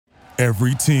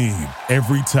Every team,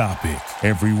 every topic,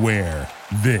 everywhere.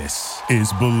 This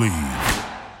is Believe.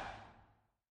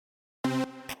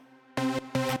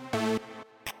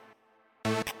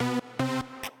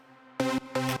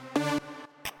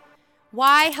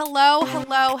 Why, hello,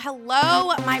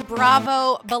 my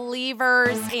Bravo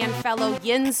believers and fellow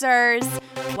Yinzers.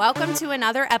 Welcome to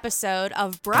another episode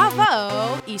of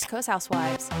Bravo East Coast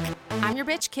Housewives. I'm your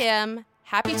bitch, Kim.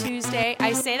 Happy Tuesday.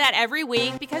 I say that every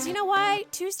week because you know why?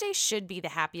 Tuesdays should be the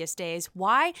happiest days.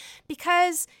 Why?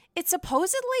 Because it's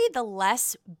supposedly the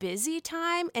less busy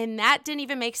time, and that didn't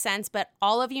even make sense, but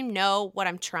all of you know what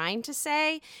I'm trying to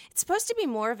say. It's supposed to be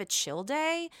more of a chill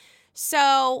day.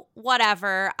 So,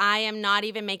 whatever. I am not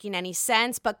even making any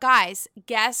sense. But guys,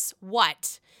 guess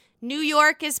what? New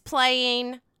York is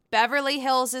playing. Beverly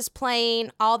Hills is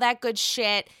playing. All that good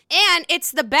shit. And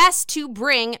it's the best to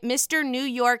bring Mr. New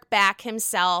York back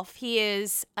himself. He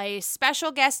is a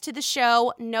special guest to the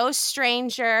show. No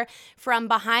stranger. From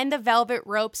Behind the Velvet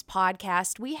Ropes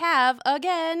podcast, we have,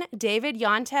 again, David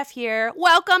Yontef here.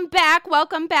 Welcome back.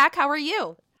 Welcome back. How are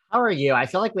you? How are you? I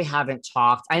feel like we haven't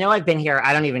talked. I know I've been here,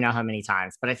 I don't even know how many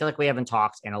times, but I feel like we haven't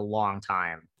talked in a long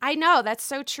time. I know, that's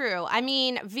so true. I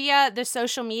mean, via the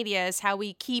social media is how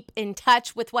we keep in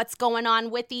touch with what's going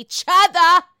on with each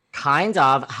other. Kind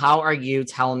of. How are you?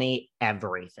 Tell me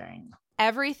everything.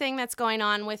 Everything that's going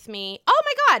on with me. Oh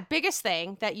my God, biggest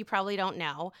thing that you probably don't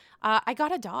know. I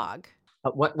got a dog.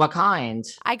 What kind?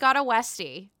 I got a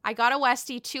Westie. I got a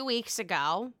Westie 2 weeks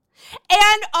ago.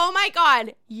 And oh my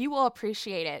God, you will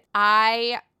appreciate it.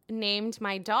 I named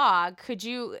my dog.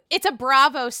 It's a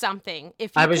Bravo something.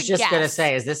 If you I was could just guess. going to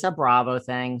say, is this a Bravo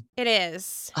thing? It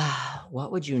is.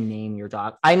 What would you name your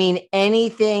dog? I mean,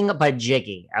 anything but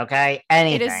Jiggy, okay?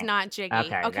 Anything. It is not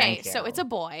Jiggy. Okay, so it's a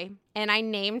boy. And I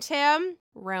named him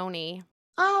Roni.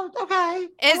 Oh, okay.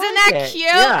 Isn't that cute?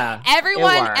 Yeah,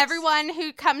 everyone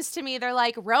who comes to me, they're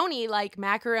like, Roni, like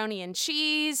macaroni and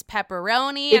cheese,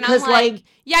 pepperoni. And I'm like,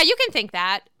 yeah, you can think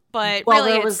that. But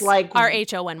really, it's like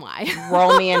R-H-O-N-Y.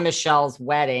 Romy and Michelle's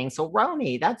wedding. So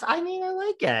Roni, I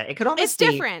like it. It could almost be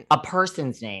different. A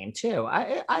person's name too.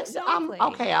 Exactly.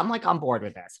 I'm on board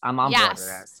with this. I'm on board with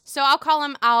this. So I'll call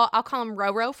him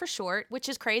Roro for short, which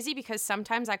is crazy because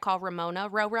sometimes I call Ramona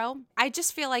Roro. I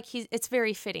just feel like it's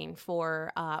very fitting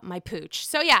for my pooch.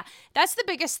 So yeah, that's the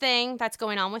biggest thing that's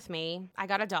going on with me. I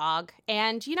got a dog,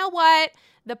 and you know what?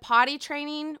 The potty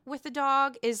training with the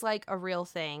dog is like a real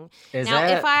thing. Is now,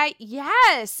 it?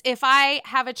 if I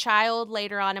have a child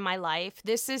later on in my life,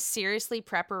 this is seriously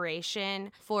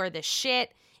preparation for the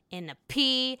shit and the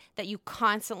pee that you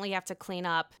constantly have to clean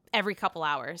up every couple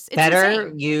hours. It's better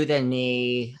insane. You than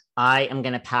me. I am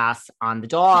going to pass on the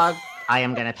dog. I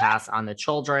am going to pass on the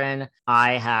children.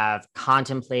 I have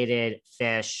contemplated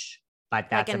fish. But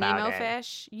that's like a about Nemo it.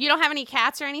 Fish. You don't have any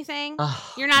cats or anything?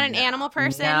 You're not an animal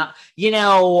person? No. You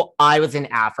know, I was in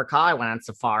Africa. I went on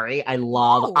safari. I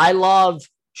love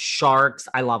sharks.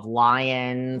 I love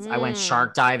lions. I went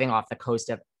shark diving off the coast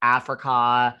of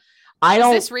Africa. Is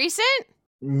this recent?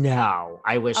 No,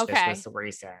 I wish this was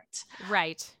recent.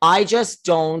 Right. I just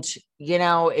don't,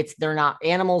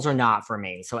 animals are not for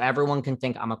me. So everyone can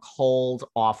think I'm a cold,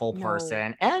 awful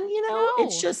person. And,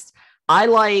 it's just,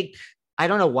 I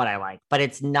don't know what I like, but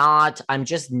I'm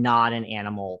just not an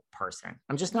animal person.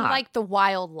 I'm just not. You like the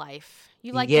wildlife.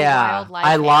 The wildlife.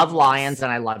 I love animals. lions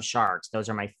and I love sharks. Those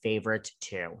are my favorite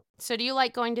two. So do you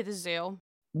like going to the zoo?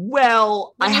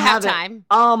 Well, when I you haven't. Have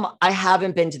time. I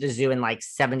haven't been to the zoo in like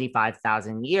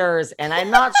 75,000 years, and I'm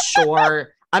not sure.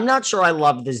 I'm not sure I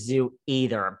love the zoo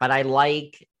either, but I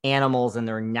like animals in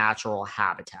their natural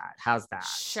habitat. How's that?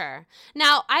 Sure.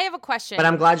 Now, I have a question. But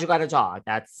I'm glad you got a dog.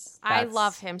 I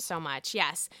love him so much.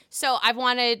 Yes. So I've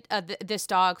wanted this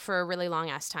dog for a really long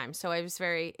ass time. So I was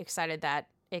very excited that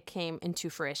it came into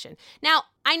fruition. Now,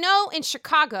 I know in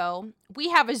Chicago,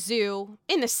 we have a zoo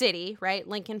in the city, right?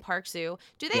 Lincoln Park Zoo.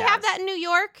 Do they have that in New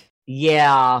York?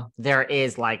 Yeah, there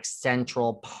is like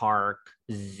Central Park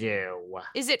Zoo.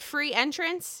 Is it free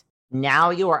entrance? Now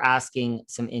you are asking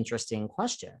some interesting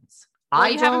questions. Well,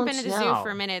 you haven't been to the zoo for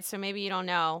a minute, so maybe you don't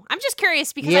know. I'm just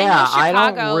curious because I know Chicago,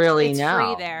 I don't really it's know.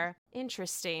 free there.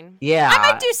 Interesting. Yeah.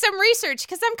 I might do some research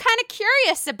because I'm kind of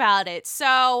curious about it.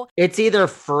 So it's either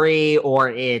free or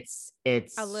it's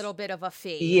a little bit of a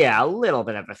fee. Yeah, a little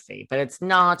bit of a fee, but it's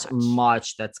not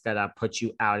much that's gonna put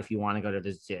you out if you want to go to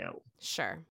the zoo.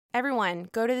 Sure. Everyone,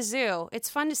 go to the zoo. It's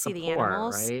fun to see the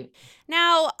animals. Right?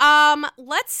 Now,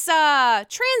 let's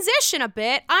transition a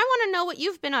bit. I want to know what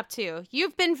you've been up to.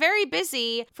 You've been very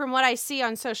busy from what I see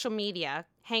on social media.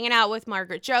 hanging out with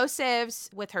Margaret Josephs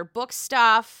with her book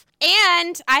stuff.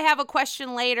 And I have a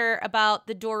question later about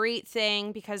the Dorit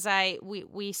thing because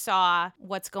we saw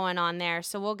what's going on there.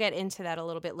 So we'll get into that a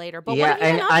little bit later. But yeah, what have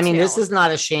you been up I mean, to? this is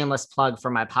not a shameless plug for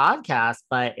my podcast,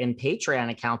 but in Patreon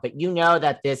account. But you know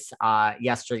that this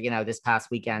yesterday, this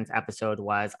past weekend's episode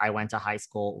was I went to high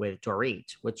school with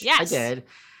Dorit, which I did.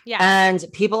 Yeah. And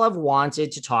people have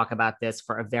wanted to talk about this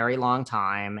for a very long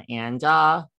time. And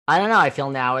I don't know, I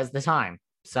feel now is the time.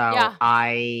 So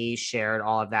I shared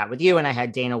all of that with you, and I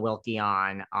had Dana Wilkie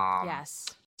on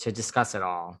to discuss it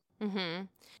all. Mm-hmm.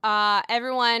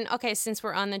 Everyone, okay, since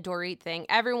we're on the Dorit thing,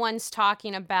 everyone's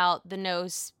talking about the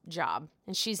nose job,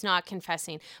 and she's not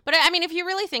confessing. But I mean, if you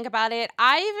really think about it,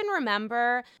 I even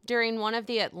remember during one of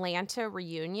the Atlanta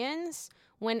reunions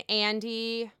when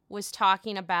Andy was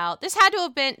talking about, this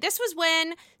was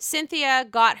when Cynthia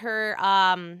got her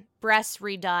breasts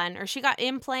redone, or she got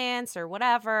implants or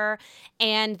whatever.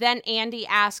 And then Andy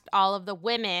asked all of the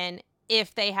women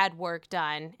if they had work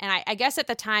done. And I guess at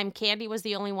the time, Candy was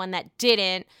the only one that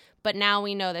didn't, but now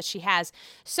we know that she has.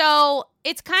 So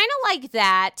it's kind of like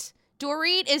that.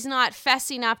 Dorit is not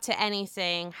fessing up to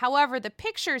anything. However, the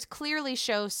pictures clearly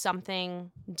show something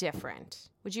different.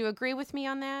 Would you agree with me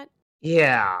on that?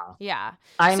 Yeah. Yeah.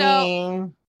 I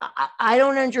mean, I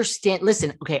don't understand.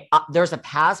 Listen, okay, there's a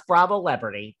past Bravo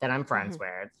celebrity that I'm friends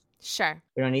with. Sure.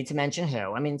 We don't need to mention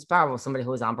who. I mean, it's probably somebody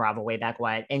who was on Bravo way back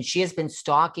when. And she has been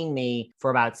stalking me for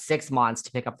about 6 months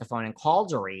to pick up the phone and call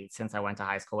Dorit since I went to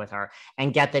high school with her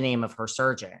and get the name of her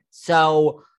surgeon.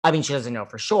 So, I mean, she doesn't know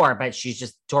for sure, but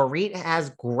Dorit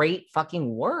has great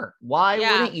fucking work. Why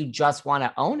wouldn't you just want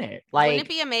to own it? Like, wouldn't it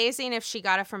be amazing if she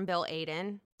got it from Bill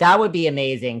Aydin? That would be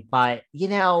amazing. But,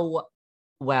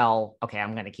 well, okay,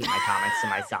 I'm going to keep my comments to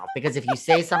myself because if you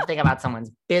say something about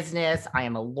someone's business, I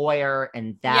am a lawyer,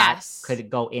 and that could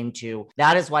go into,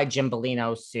 that is why Jim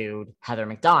Bellino sued Heather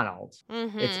McDonald.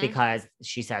 Mm-hmm. It's because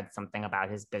she said something about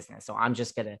his business. So I'm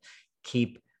just going to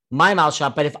keep my mouth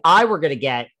shut. But if I were going to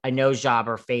get a nose job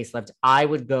or facelift, I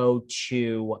would go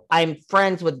to, I'm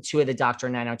friends with two of the Dr.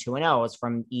 90210s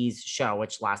from E's show,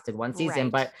 which lasted one season,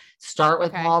 but start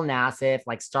with Paul Nassif,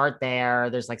 start there.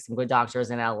 There's some good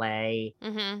doctors in LA.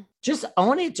 Mm-hmm. Just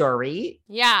own it, Dorit.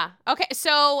 Yeah. Okay.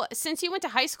 So since you went to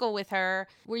high school with her,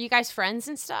 were you guys friends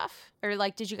and stuff? Or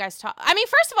did you guys talk? I mean,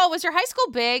 first of all, was your high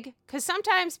school big? Because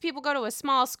sometimes people go to a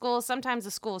small school. Sometimes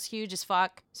the school is huge as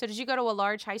fuck. So did you go to a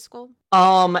large high school?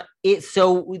 So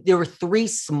there were 3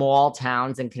 small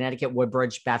towns in Connecticut: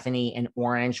 Woodbridge, Bethany, and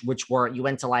Orange, you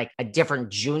went to a different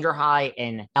junior high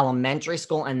and elementary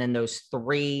school. And then those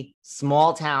 3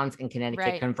 small towns in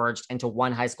Connecticut converged into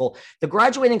one high school. The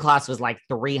graduating class was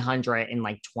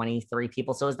 323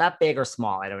 people. So is that big or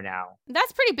small? I don't know.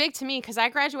 That's pretty big to me because I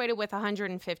graduated with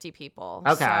 150 people.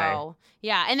 Okay. So,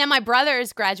 yeah. And then my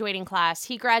brother's graduating class,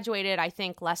 he graduated, I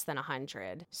think, less than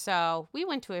 100. So we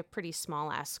went to a pretty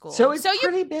small ass school. So it's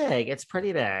pretty big. It's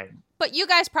pretty big. But you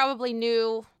guys probably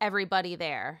knew everybody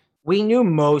there. We knew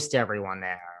most everyone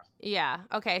there. Yeah.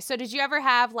 Okay. So did you ever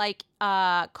have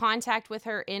contact with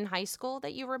her in high school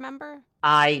that you remember?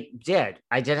 I did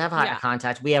have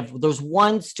contact. There's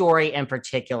one story in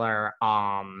particular.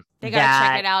 They gotta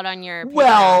check it out on your Patreon.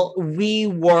 Well,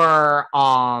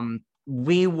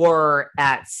 we were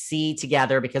at sea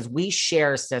together because we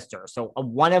share sisters. So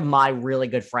one of my really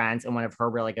good friends and one of her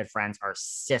really good friends are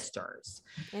sisters.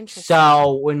 Interesting.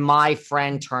 So when my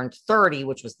friend turned 30,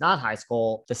 which was not high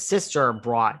school, the sister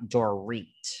brought Dorit.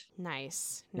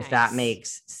 Nice. If that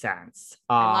makes sense.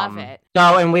 I love it.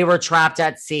 So, and we were trapped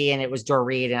at sea and it was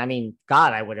Dorit. And I mean,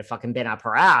 God, I would have fucking been up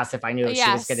her ass if I knew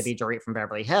she was going to be Dorit from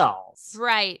Beverly Hills.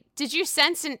 Right. Did you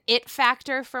sense an it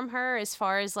factor from her as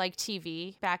far as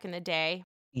TV back in the day?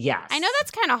 Yes. I know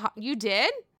that's kind of, you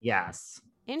did? Yes.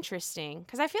 Interesting.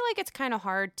 Because I feel like it's kind of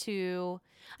hard to,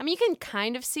 I mean, you can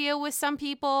kind of see it with some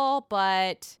people,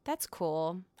 but that's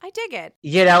cool. I dig it.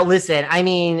 Listen, I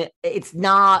mean, it's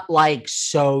not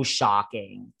so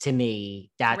shocking to me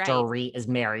that Dorit is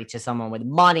married to someone with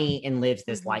money and lives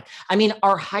this life. I mean,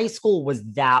 our high school was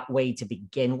that way to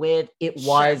begin with. It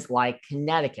was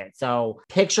Connecticut. So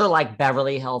picture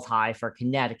Beverly Hills High for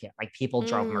Connecticut. People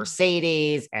drove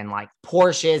Mercedes and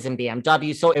Porsches and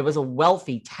BMWs. So it was a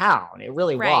wealthy town. It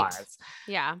really was.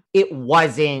 Yeah. It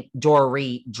wasn't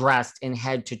Dorit dressed in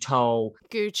head to toe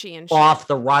Gucci and off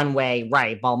the runway,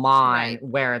 Balmain,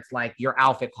 where it's your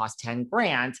outfit costs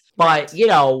 $10,000. But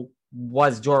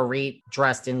was Dorit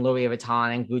dressed in Louis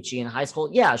Vuitton and Gucci in high school?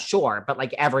 Yeah, sure. But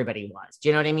like everybody was. Do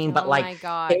you know what I mean? But like my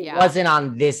God, it wasn't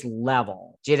on this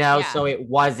level, you know? Yeah. So it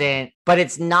wasn't, but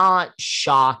it's not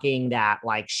shocking that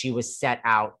like she was set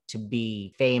out to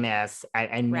be famous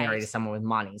and married Right. to someone with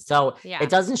money. So Yeah. it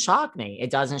doesn't shock me. It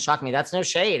doesn't shock me. That's no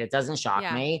shade. It doesn't shock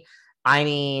Yeah. me. I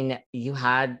mean, you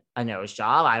had a nose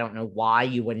job. I don't know why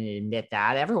you wouldn't admit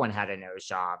that. Everyone had a nose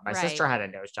job. My Right. sister had a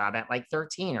nose job at like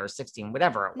 13 or 16,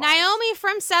 whatever it was. Naomi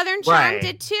from Southern Charm Right.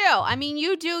 did too. I mean,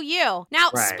 you do you. Now,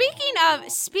 Right.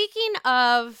 speaking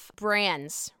of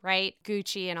brands, right?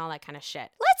 Gucci and all that kind of shit.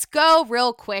 Let's go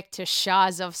real quick to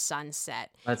Shahs of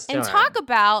Sunset Let's do and it. talk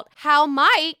about how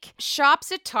Mike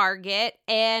shops at Target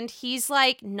and he's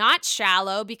like not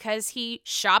shallow because he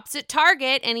shops at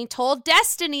Target and he told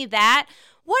Destiny that.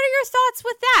 What are your thoughts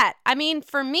with that? I mean,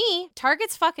 for me,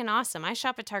 Target's fucking awesome. I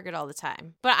shop at Target all the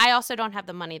time, but I also don't have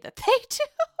the money that they do.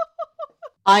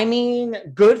 I mean,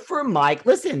 good for Mike.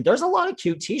 Listen, there's a lot of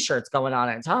cute t-shirts going on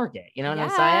at Target. You know what I'm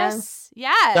saying?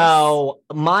 Yes. So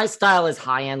my style is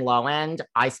high end, low end.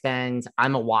 I'm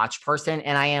a watch person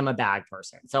and I am a bag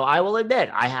person. So I will admit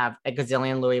I have a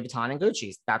gazillion Louis Vuitton and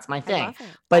Gucci's. That's my thing. I love it.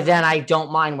 But then I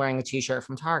don't mind wearing a t-shirt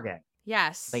from Target.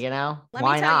 Yes. But you know, Let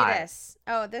why me tell not? you this.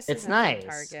 Oh, this It's is nice.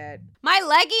 from Target. My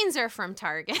leggings are from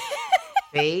Target.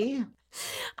 See?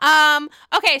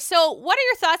 Okay, so what are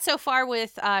your thoughts so far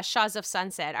with Shahs of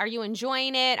Sunset? Are you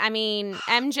enjoying it? I mean,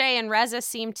 MJ and Reza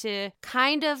seem to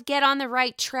kind of get on the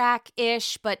right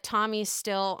track-ish, but Tommy's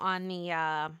still on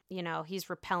the, he's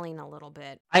repelling a little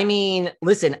bit. I mean,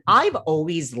 listen, I've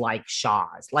always liked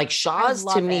Shahs. Like Shahs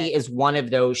to me is one of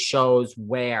those shows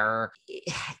where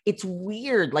it's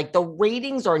weird. Like the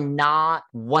ratings are not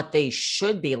what they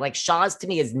should be. Like Shahs to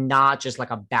me is not just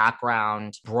like a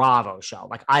background Bravo show.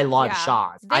 Like I love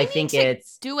Shahs. I think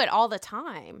it's do it all the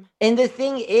time. And the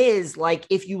thing is, like,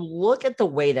 if you look at the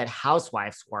way that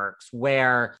Housewives works,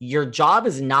 where your job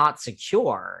is not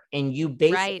secure and you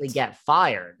basically get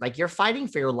fired, like you're fighting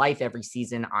for your life every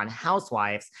season on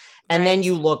Housewives. And then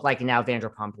you look like now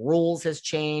Vanderpump Rules has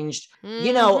changed.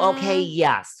 You know, okay,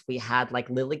 yes, we had like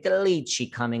Lily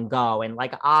Galici come and go, and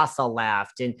like Asa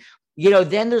left, and you know,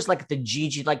 then there's like the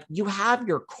Gigi, like you have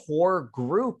your core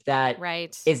group that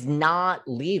is not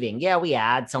leaving. Yeah, we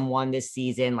add someone this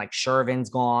season, like Shervin's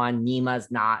gone, Nima's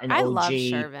not an OG. I love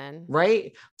Shervin.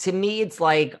 Right? To me, it's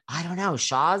like, I don't know,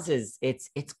 Shahs is,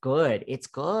 it's good. It's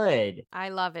good. I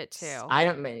love it too.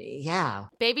 Yeah.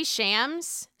 Baby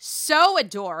Shams, so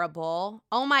adorable.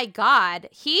 Oh my God.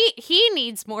 He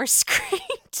needs more screen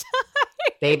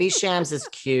time. Baby Shams is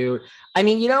cute. I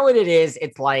mean, you know what it is?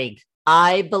 It's like,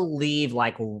 I believe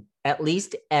like at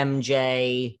least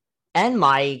MJ and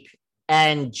Mike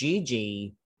and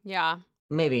Gigi. Yeah.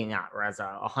 Maybe not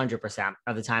Reza 100%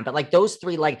 of the time, but like those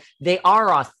three, like they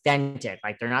are authentic.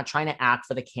 Like they're not trying to act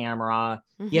for the camera.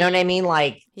 You know what I mean?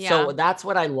 Like, so that's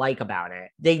what I like about it.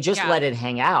 They just let it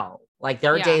hang out. Like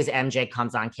there are days MJ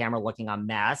comes on camera looking a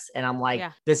mess and I'm like,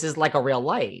 this is like a real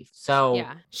life. So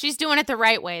she's doing it the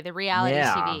right way, the reality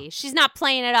TV. She's not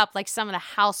playing it up like some of the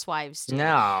housewives do.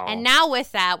 No. And now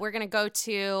with that, we're going to go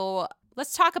to,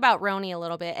 let's talk about Roni a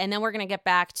little bit. And then we're going to get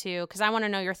back to, because I want to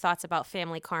know your thoughts about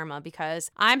family karma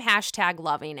because I'm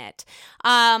 #loving it.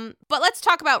 But let's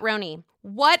talk about Roni.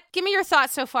 Give me your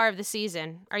thoughts so far of the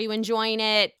season. Are you enjoying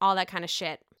it? All that kind of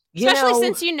shit. Especially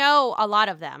since you know a lot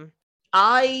of them.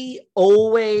 I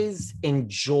always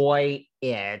enjoy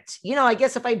it. You know, I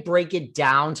guess if I break it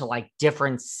down to like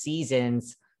different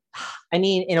seasons, I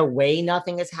mean, in a way,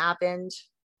 nothing has happened,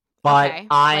 but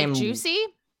I'm like juicy.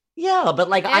 Yeah, but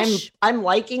like I'm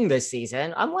liking this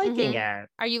season. I'm liking it.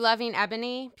 Are you loving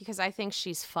Ebony? Because I think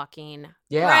she's fucking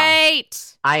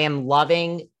great. I am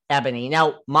loving Ebony.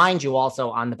 Now, mind you, also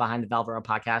on the Behind the Velvet Rope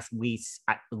podcast,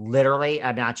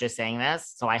 I'm not just saying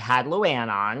this. So I had Luann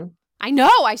on. I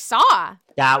know, I saw.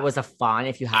 That was a fun.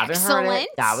 If you haven't heard it,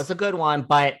 that was a good one.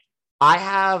 But I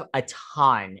have a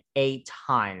ton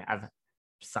of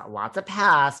lots of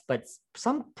past, but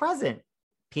some present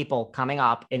people coming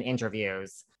up in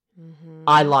interviews.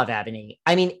 I love Ebony.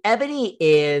 I mean, Ebony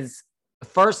is,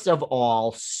 first of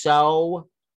all,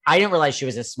 I didn't realize she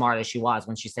was as smart as she was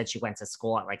when she said she went to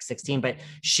school at like 16, but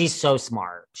she's so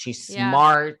smart. She's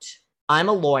smart. I'm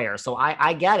a lawyer, so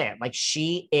I get it. Like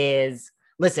she is.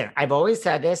 Listen, I've always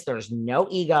said this. There's no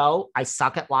ego. I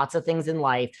suck at lots of things in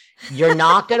life. You're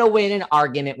not going to win an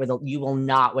argument you will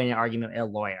not win an argument with a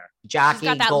lawyer. Jackie She's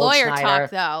got that Goldschneider, lawyer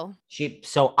talk, though.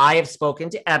 So I have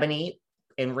spoken to Ebony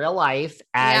in real life,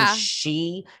 and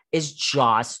she is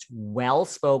just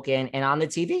well-spoken. And on the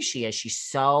TV, she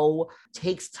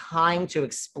takes time to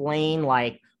explain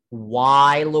like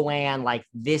why Luann, like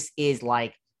this is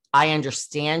like I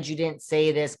understand you didn't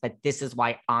say this, but this is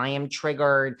why I am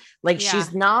triggered. Like,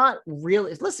 she's not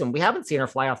really, listen, we haven't seen her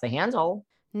fly off the handle.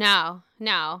 No.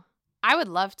 I would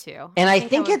love to. And I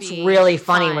think it's really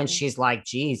funny when she's like,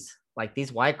 geez, like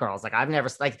these white girls, like I've never,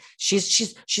 like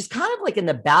she's kind of like in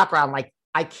the background, like,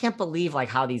 I can't believe like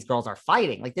how these girls are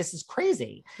fighting. Like, this is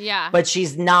crazy. Yeah. But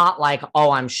she's not like,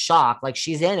 oh, I'm shocked. Like,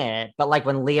 she's in it. But like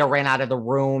when Leah ran out of the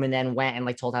room and then went and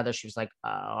like told Heather, she was like, oh,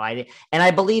 I didn't. And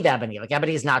I believe Ebony. Like,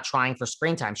 Ebony is not trying for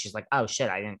screen time. She's like, oh shit,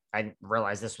 I didn't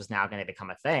realize this was now going to become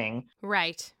a thing.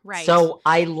 Right. So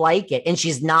I like it. And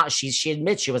she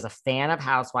admits she was a fan of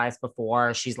Housewives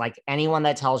before. She's like, anyone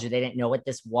that tells you they didn't know what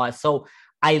this was. So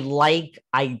I like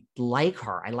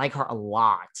her. I like her a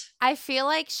lot. I feel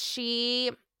like she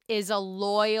is a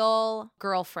loyal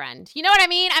girlfriend. You know what I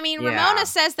mean? Ramona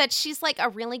says that she's like a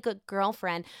really good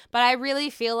girlfriend, but I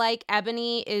really feel like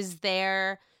Ebony is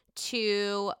there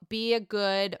to be a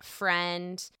good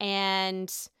friend and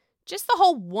just the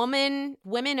whole women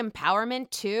empowerment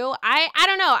too. I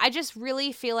don't know. I just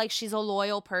really feel like she's a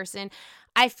loyal person.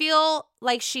 I feel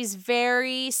like she's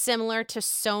very similar to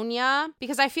Sonia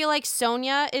because I feel like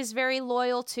Sonia is very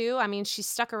loyal too. I mean, she's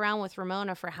stuck around with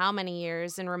Ramona for how many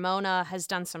years, and Ramona has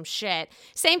done some shit.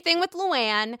 Same thing with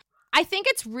Luann. I think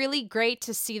it's really great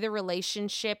to see the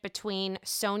relationship between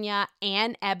Sonia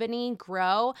and Ebony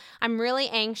grow. I'm really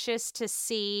anxious to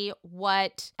see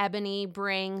what Ebony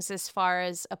brings as far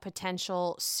as a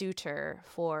potential suitor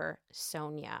for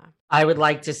Sonia. I would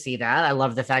like to see that. I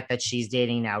love the fact that she's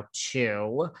dating now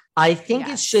too. I think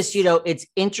it's just, it's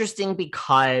interesting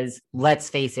because let's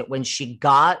face it, when she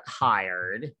got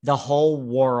hired, the whole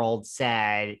world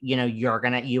said, you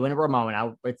and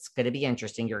Ramona, it's going to be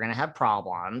interesting. You're going to have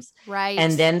problems. Right.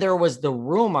 And then there was the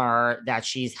rumor that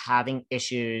she's having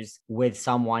issues with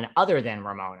someone other than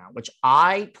Ramona, which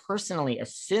I personally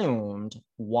assumed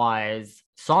was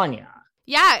Sonia.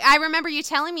 Yeah, I remember you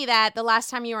telling me that the last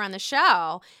time you were on the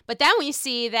show, but then we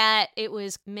see that it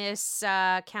was Miss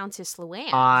Countess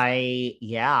Luann.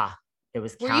 It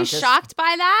was Countess. Were you shocked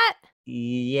by that?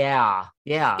 Yeah.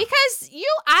 Because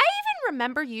I even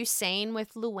remember you saying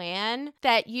with Luann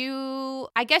that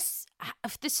I guess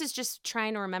this is just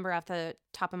trying to remember off the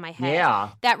top of my head,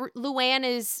 that Luann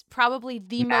is probably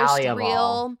the most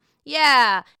real.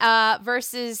 Yeah,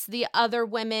 versus the other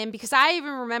women, because I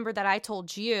even remember that I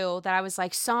told you that I was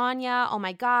like, Sonia, oh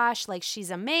my gosh, like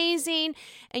she's amazing.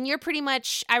 And you're pretty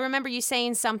much, I remember you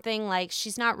saying something like,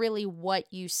 she's not really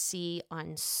what you see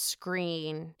on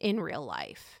screen in real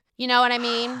life. You know what I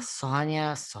mean?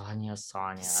 Sonia.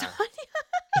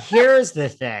 Here's the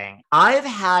thing. I've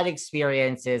had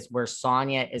experiences where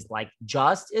Sonia is like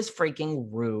just as freaking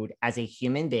rude as a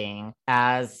human being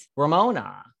as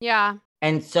Ramona. Yeah.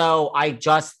 And so I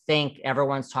just think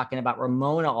everyone's talking about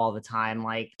Ramona all the time.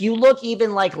 Like, you look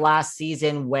even like last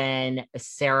season when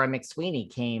Sarah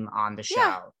McSweeney came on the show.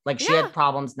 Yeah. Like, she had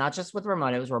problems not just with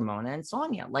Ramona, it was Ramona and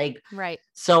Sonia. Like, right.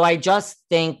 So I just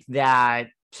think that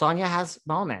Sonia has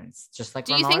moments, just like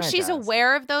Ramona. Do you think she's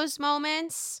aware of those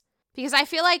moments? Because I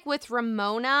feel like with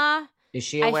Ramona, is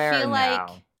she aware? I feel like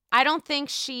I don't think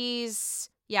she's.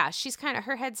 Yeah, she's kind of,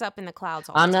 her head's up in the clouds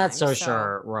all the time. I'm not so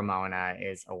sure Ramona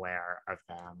is aware of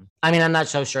them. I mean, I'm not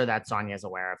so sure that Sonia's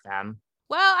aware of them.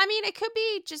 Well, I mean, it could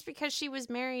be just because she was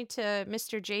married to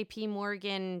Mr. J.P.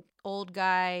 Morgan, old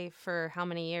guy, for how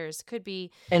many years? Could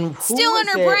be still in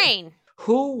her brain.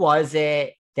 Who was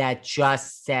it that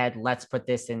just said, let's put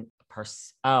this in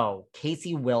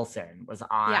Casey Wilson was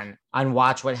on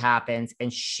Watch What Happens.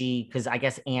 And because I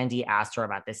guess Andy asked her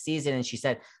about this season, and she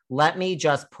said, let me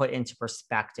just put into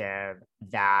perspective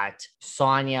that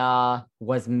Sonia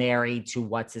was married to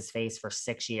what's his face for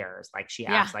 6 years. Like, she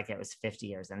acts like it was 50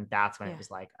 years. And that's when it was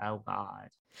like, oh God.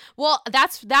 Well,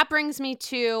 that brings me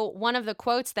to one of the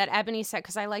quotes that Ebony said,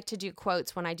 because I like to do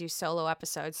quotes when I do solo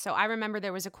episodes. So I remember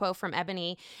there was a quote from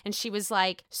Ebony, and she was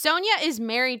like, Sonia is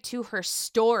married to her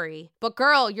story, but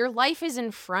girl, your life is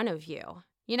in front of you.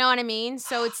 You know what I mean?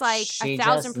 So it's like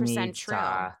 1,000% true.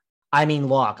 I mean,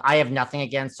 look, I have nothing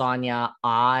against Sonia.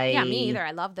 Yeah, me either.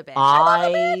 I love the bitch. I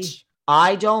love the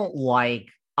bitch.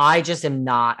 I just am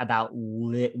not about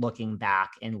looking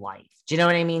back in life. Do you know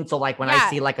what I mean? So like when I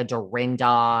see like a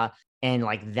Dorinda and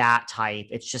like that type,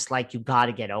 it's just like, you got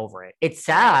to get over it. It's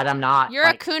sad. I'm not. You're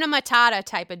like, a Kuna Matata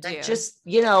type of dude. Just,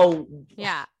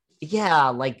 Yeah,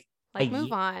 like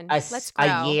move on. Let's grow.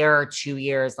 A year, 2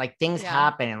 years, like things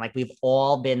happen, and like we've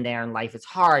all been there in life. It's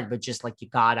hard, but just like you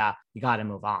gotta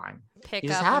move on.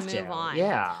 Pick up and move on.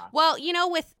 Yeah. Well,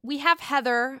 we have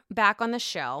Heather back on the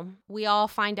show. We all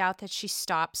find out that she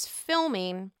stops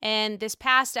filming, and this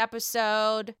past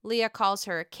episode, Leah calls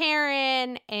her a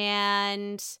Karen,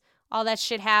 and all that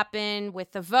shit happened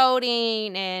with the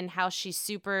voting and how she's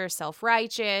super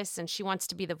self-righteous and she wants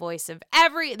to be the voice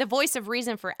of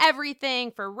reason for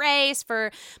everything, for race,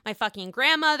 for my fucking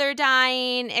grandmother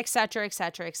dying, etc.,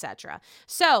 etc., etc.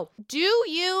 So, do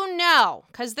you know,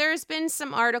 because there's been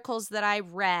some articles that I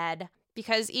read,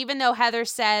 because even though Heather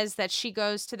says that she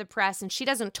goes to the press and she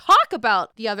doesn't talk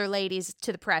about the other ladies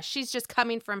to the press, she's just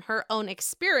coming from her own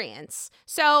experience.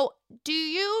 So do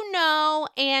you know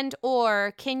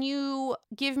or can you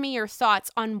give me your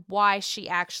thoughts on why she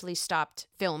actually stopped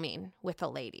filming with the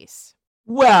ladies?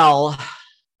 Well,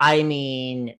 I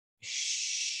mean,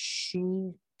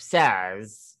 she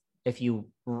says, if you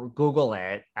Google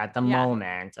it at the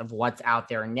moment of what's out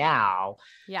there now.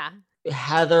 Yeah.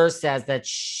 Heather says that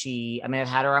I've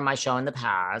had her on my show in the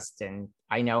past and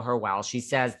I know her well. She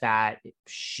says that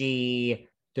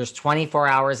there's 24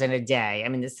 hours in a day. I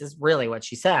mean, this is really what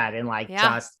she said. And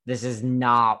this is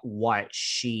not what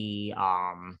she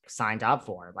signed up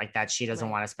for. Like that she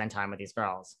doesn't want to spend time with these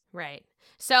girls. Right.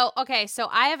 So, okay. So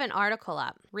I have an article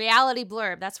up, Reality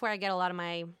Blurb. That's where I get a lot of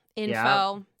my info.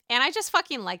 Yeah. And I just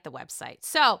fucking like the website.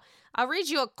 So I'll read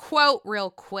you a quote real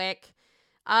quick.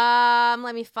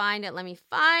 Let me find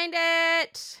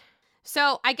it.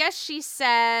 So I guess she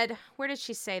said, where did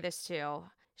she say this to?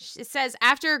 It says,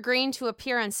 after agreeing to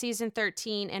appear on season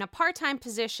 13 in a part-time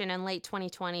position in late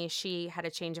 2020, she had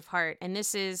a change of heart. And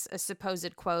this is a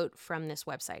supposed quote from this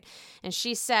website. And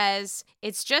she says,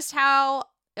 it's just not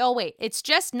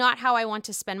how I want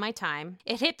to spend my time.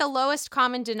 It hit the lowest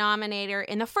common denominator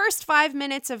in the first 5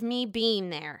 minutes of me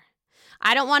being there.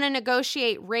 I don't want to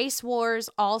negotiate race wars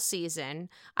all season.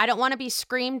 I don't want to be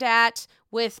screamed at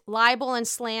with libel and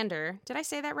slander. Did I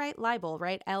say that right? Libel,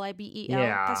 right? L-I-B-E-L?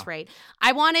 Yeah. That's right.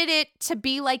 I wanted it to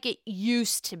be like it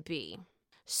used to be.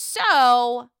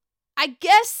 So I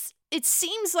guess it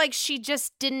seems like she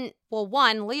just didn't, well,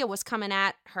 one, Leah was coming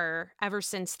at her ever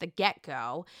since the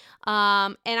get-go.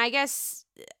 And I guess,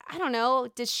 I don't know,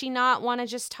 did she not want to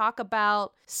just talk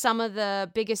about some of the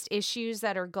biggest issues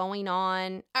that are going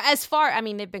on?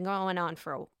 They've been going on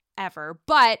forever,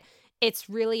 but it's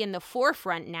really in the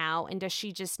forefront now. And does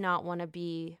she just not want to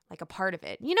be like a part of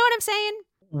it? You know what I'm saying?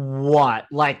 What?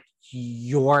 Like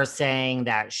you're saying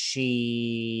that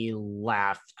she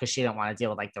left because she didn't want to deal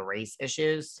with like the race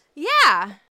issues?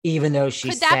 Yeah. Even though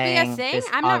she's Could that be a thing?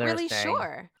 I'm not really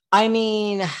sure. I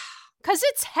mean, because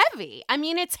it's heavy.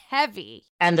 It's heavy.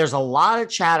 And there's a lot of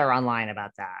chatter online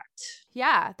about that.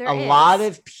 Yeah, there is. A lot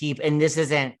of people, and this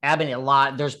isn't Ebony,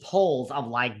 there's polls of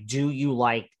like, do you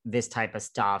like this type of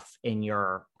stuff on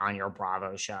your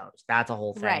Bravo shows? That's a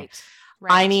whole thing. Right.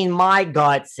 I mean, my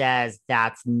gut says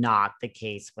that's not the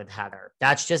case with Heather.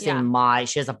 That's just she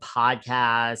has a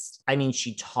podcast. I mean,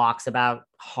 she talks about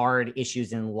hard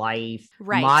issues in life.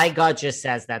 Right. My gut just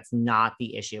says that's not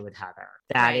the issue with Heather.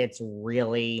 That it's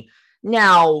really,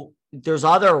 now there's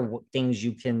other things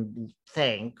you can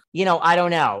think, I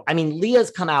don't know. I mean, Leah's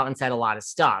come out and said a lot of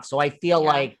stuff. So I feel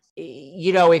like,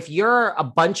 if you're a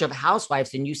bunch of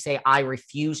housewives and you say, I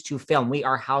refuse to film, we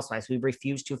are housewives, we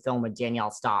refuse to film with Danielle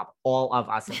Staub. All of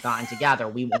us have gotten together.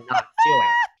 We will not do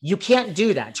it. You can't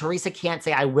do that. Teresa can't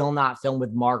say, I will not film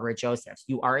with Margaret Josephs.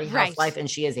 You are a housewife and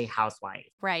she is a housewife.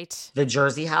 Right. The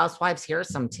Jersey Housewives, here's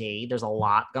some tea. There's a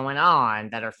lot going on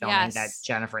that are filming that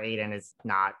Jennifer Aydin is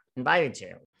not invited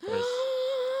to.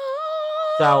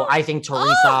 So I think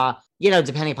Teresa,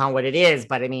 depending upon what it is,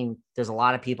 but I mean, there's a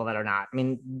lot of people that are not. I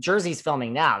mean, Jersey's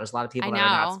filming now. There's a lot of people that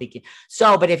are not speaking.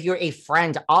 So, but if you're a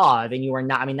friend of, and you are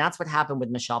not, I mean, that's what happened with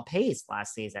Michelle Pace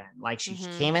last season. Like she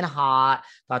came in hot,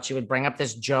 thought she would bring up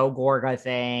this Joe Gorga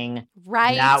thing.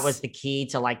 Right. That was the key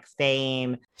to like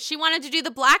fame. She wanted to do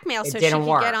the blackmail so she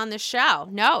could get on the show.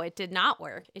 No, it did not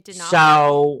work. It did not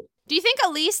work. Do you think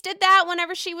Elise did that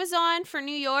whenever she was on for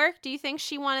New York? Do you think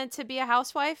she wanted to be a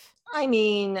housewife? I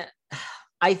mean,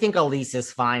 I think Elise is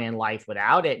fine in life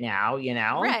without it now,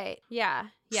 Right. Yeah.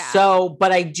 Yeah. So,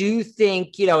 but I do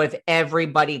think, if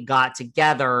everybody got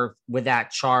together with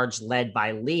that charge led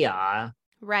by Leah.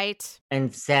 Right.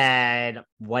 And said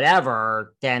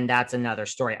whatever, then that's another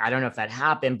story. I don't know if that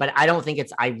happened, but I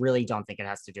really don't think it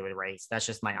has to do with race. That's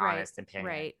just my honest opinion.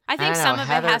 Right. I think some of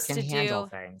Heather it has to handle do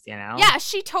things, Yeah,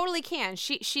 she totally can.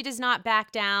 She does not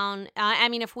back down. I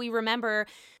mean, if we remember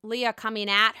Leah coming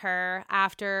at her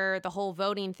after the whole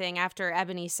voting thing, after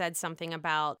Ebony said something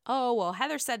about, oh, well,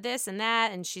 Heather said this and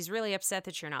that, and she's really upset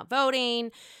that you're not voting.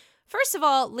 First of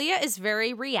all, Leah is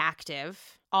very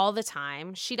reactive all the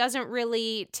time. She doesn't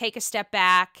really take a step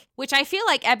back, which I feel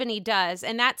like Ebony does.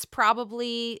 And that's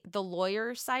probably the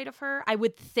lawyer side of her, I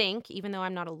would think, even though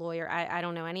I'm not a lawyer. I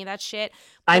don't know any of that shit.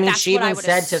 I mean, she even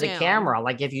said to the camera,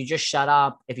 like, if you just shut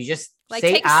up, if you just Like,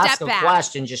 say, take a ask step a back.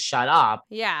 question, just shut up.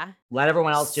 Yeah. Let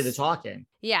everyone else do the talking.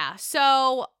 Yeah.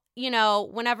 So,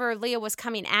 whenever Leah was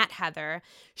coming at Heather,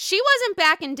 she wasn't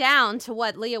backing down to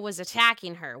what Leah was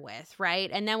attacking her with, right?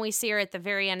 And then we see her at the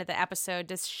very end of the episode.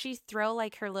 Does she throw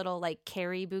like her little like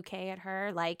carry bouquet at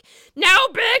her? Like, no,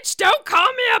 bitch, don't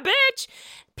call me a bitch.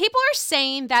 People are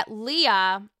saying that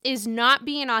Leah is not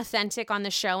being authentic on the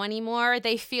show anymore.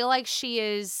 They feel like she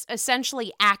is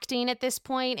essentially acting at this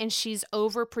point and she's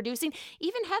overproducing.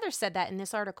 Even Heather said that in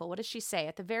this article. What does she say?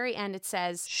 At the very end, it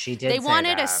says she did they say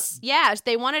wanted that.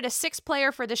 they wanted a 6th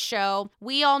player for the show.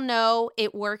 We all know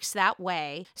it works that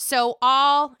way. So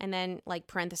and then like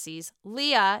parentheses,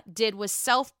 Leah did was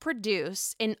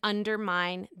self-produce and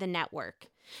undermine the network.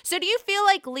 So do you feel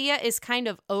like Leah is kind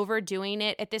of overdoing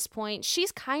it at this point?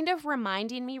 She's kind of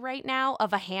reminding me right now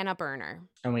of a Hannah Burner.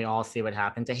 And we all see what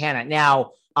happened to Hannah.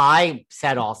 Now, I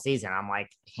said all season, I'm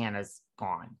like, Hannah's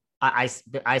gone. I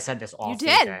said this all season.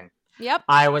 You did. Yep.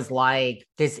 I was like,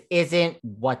 this isn't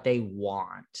what they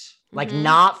want. Like,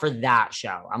 not for that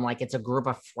show. I'm like, it's a group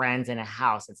of friends in a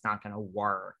house. It's not going to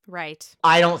work. Right.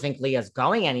 I don't think Leah's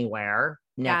going anywhere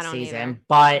next season, either.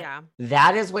 but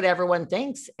that is what everyone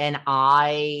thinks. And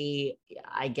I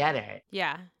get it.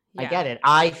 Yeah. I get it.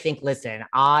 I think.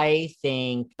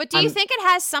 But do you think it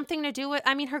has something to do with,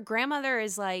 her grandmother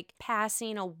is like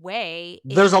passing away.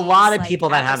 There's a lot of people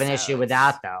that have an issue with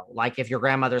that though. Like, if your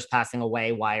grandmother's passing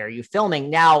away, why are you filming?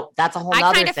 Now, that's a whole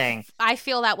other thing. I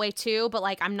feel that way too, but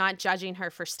like, I'm not judging her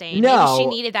for staying. No. Maybe she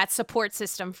needed that support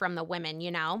system from the women,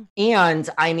 And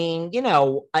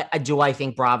do I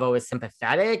think Bravo is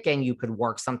sympathetic and you could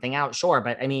work something out? Sure.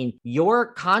 But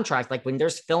your contract, like when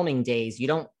there's filming days,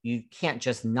 you can't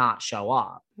just not show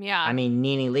up. Yeah.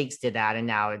 Nene Leakes did that, and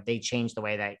now they changed the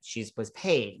way that she was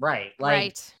paid. Right.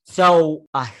 Right. So,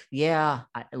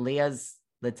 Leah's,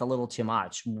 that's a little too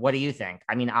much. What do you think?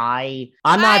 I'm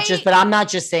not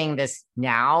just saying this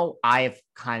now. I've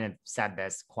kind of said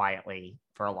this quietly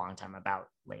for a long time about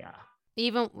Leah.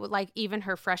 Even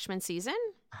her freshman season?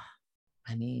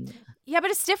 Yeah,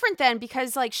 but it's different then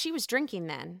because like she was drinking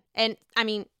then. And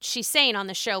she's saying on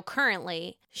the show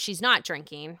currently she's not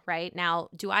drinking right now.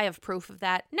 Do I have proof of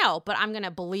that? No, but I'm going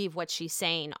to believe what she's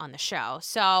saying on the show.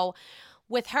 So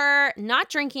with her not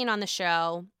drinking on the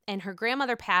show and her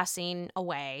grandmother passing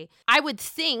away, I would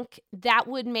think that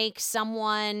would make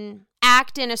someone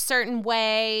act in a certain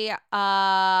way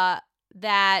that,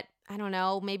 I don't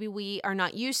know, maybe we are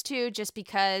not used to just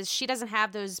because she doesn't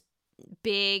have those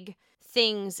big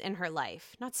things in her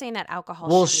life. Not saying that alcohol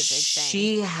should be a big thing.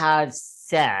 She has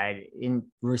said in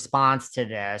response to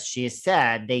this, she has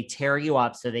said they tear you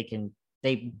up so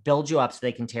they build you up so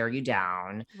they can tear you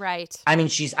down. Right.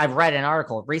 I've read an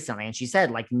article recently and she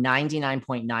said like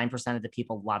 99.9% of the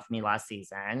people loved me last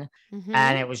season.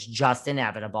 And it was just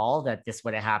inevitable that this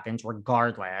would have happened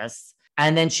regardless.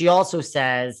 And then she also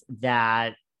says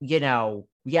that,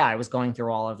 I was going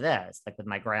through all of this, like with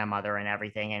my grandmother and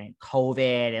everything and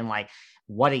COVID and like,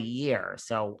 what a year.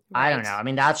 So right. I don't know.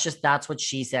 That's what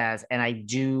she says. And I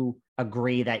do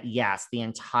agree that yes, the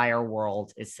entire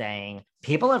world is saying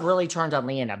people have really turned on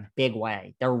Leah in a big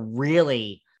way.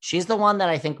 She's the one that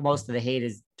I think most of the hate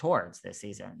is towards this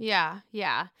season. Yeah.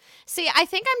 Yeah. See, I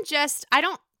think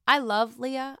I love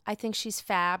Leah. I think she's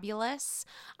fabulous.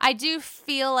 I do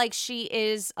feel like she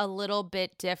is a little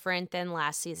bit different than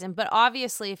last season. But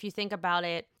obviously, if you think about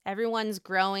it, everyone's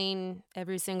growing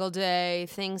every single day.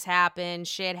 Things happen.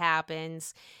 Shit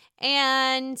happens.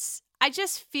 And I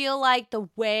just feel like the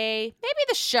way maybe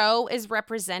the show is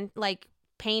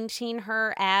painting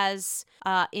her as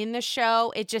in the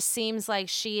show, it just seems like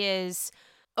she is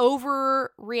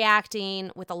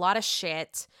overreacting with a lot of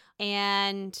shit.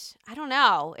 And I don't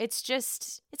know. It's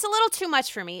a little too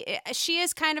much for me. She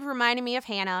is kind of reminding me of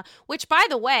Hannah, which, by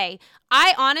the way,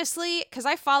 I honestly, because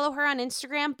I follow her on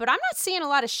Instagram, but I'm not seeing a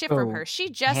lot of shit from her.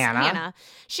 Hannah.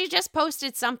 She just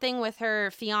posted something with her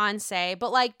fiance.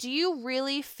 But like, do you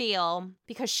really feel,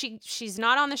 because she's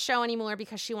not on the show anymore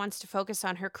because she wants to focus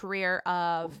on her career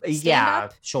of stand-up? Yeah,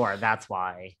 sure. That's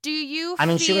why. Do you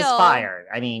feel... she was fired.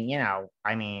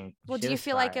 Well, do you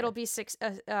feel like it'll be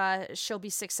she'll be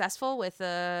successful with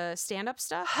the stand-up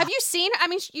stuff? Have you seen?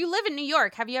 You live in New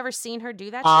York. Have you ever seen her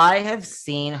do that? I have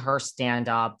seen her stand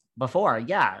up before.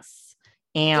 Yes.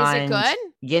 And is it good?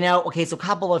 Okay, so a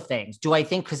couple of things. Do I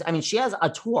think, because I mean, she has a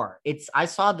tour. I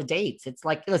saw the dates. It's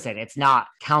like, listen, it's not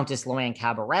Countess Luann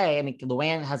Cabaret. I mean,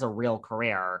 Luann has a real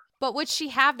career. But would she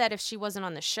have that if she wasn't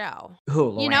on the show?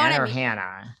 Who, Luann or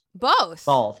Hannah? Both.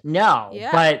 No.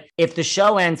 Yeah. But if the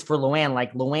show ends for Luann,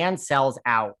 like Luann sells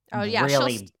out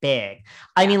really big.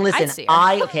 I mean, listen,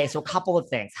 so a couple of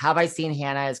things. Have I seen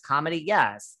Hannah as comedy?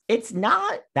 Yes. It's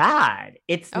not bad.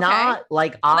 It's not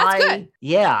like I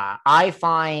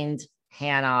find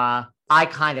Hannah, I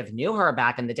kind of knew her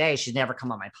back in the day. She's never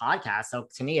come on my podcast. So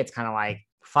to me, it's kind of like,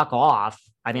 fuck off.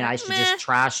 I mean, I should just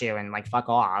trash you and like, fuck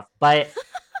off. But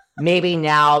maybe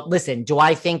now, listen, do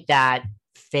I think that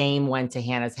fame went to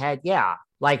Hannah's head? Yeah.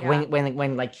 Like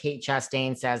when like Kate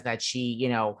Chastain says that she,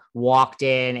 walked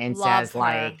in and says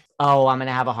like, oh, I'm going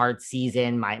to have a hard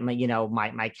season.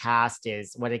 My cast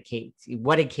is, what did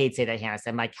Kate say that Hannah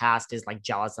said? My cast is like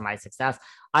jealous of my success.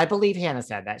 I believe Hannah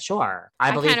said that. Sure.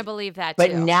 I kind of believe that too.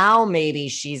 But too. now maybe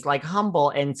she's like humble.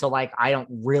 And so like, I don't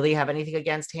really have anything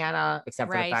against Hannah,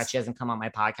 except for the fact she hasn't come on my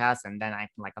podcast. And then I can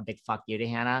like a big fuck you to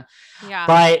Hannah. Yeah.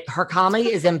 But her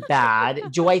comedy isn't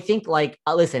bad. Do I think like,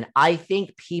 listen, I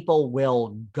think people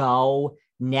will go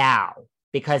now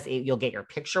because you'll get your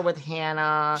picture with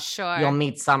Hannah. Sure. You'll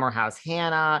meet Summer House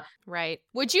Hannah. Right.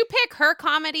 Would you pick her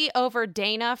comedy over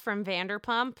Dana from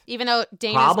Vanderpump? Even though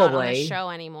Dana's not on the show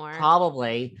anymore.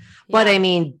 Probably. Yeah. But I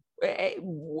mean,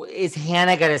 is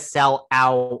Hannah going to sell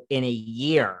out in a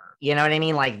year? You know what I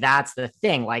mean? Like, that's the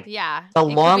thing. Like, the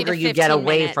longer you get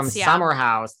away from Summer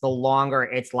House, the longer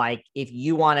it's like, if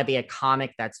you want to be a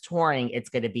comic that's touring, it's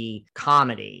going to be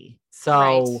comedy.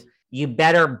 So you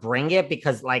better bring it,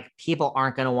 because like people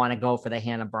aren't going to want to go for the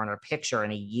Hannah Berner picture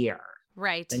in a year.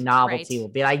 Right. The novelty will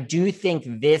be. I do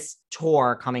think this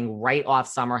tour coming right off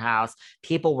Summer House,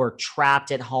 people were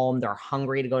trapped at home. They're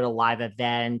hungry to go to live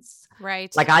events.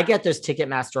 Right. Like I get those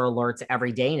Ticketmaster alerts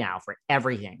every day now for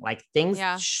everything. Like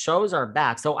shows are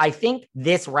back. So I think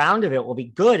this round of it will be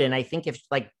good. And I think if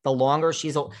like the longer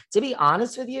to be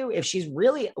honest with you, if she's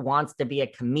really wants to be a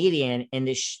comedian and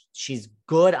she's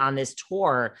good on this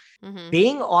tour,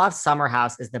 being off Summer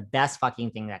House is the best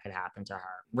fucking thing that could happen to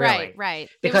her. Really. Right.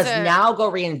 Because now go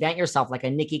reinvent yourself like a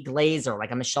Nikki Glaser, like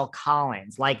a Michelle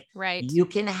Collins. Like you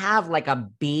can have like a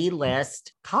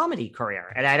B-list comedy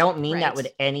career. And I don't mean that with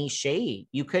any shade.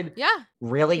 You could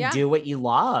really do what you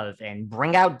love and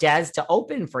bring out Des to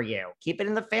open for you. Keep it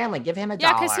in the family. Give him $1.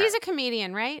 Yeah, because he's a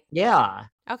comedian, right? Yeah.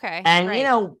 Okay.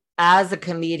 And as a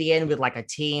comedian with like a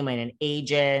team and an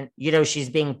agent, she's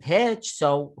being pitched.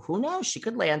 So who knows? She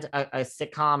could land a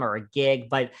sitcom or a gig.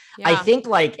 But I think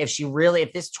like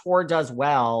if this tour does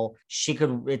well,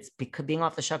 being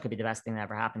off the show could be the best thing that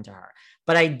ever happened to her.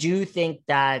 But I do think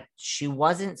that she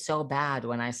wasn't so bad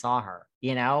when I saw her,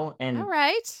 and all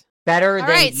right. Better than all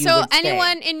right. You so would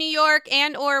anyone say. In New York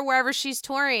and or wherever she's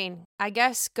touring, I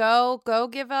guess go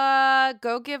give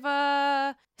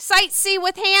a sightsee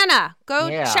with Hannah. Go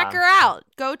check her out.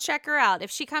 Go check her out.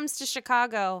 If she comes to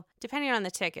Chicago, depending on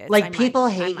the tickets. Like people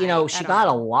hate, she got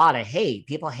a lot of hate.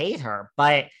 People hate her,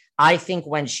 but I think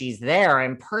when she's there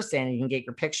in person, you can get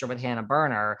your picture with Hannah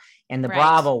Berner in the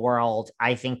Bravo world.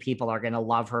 I think people are going to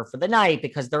love her for the night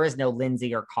because there is no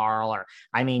Lindsay or Carl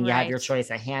you have your choice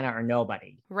of Hannah or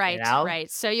nobody. Right. Right.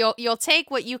 So you'll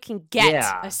take what you can get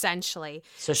essentially.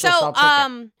 So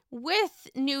with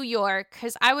New York,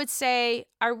 because I would say,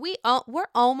 we're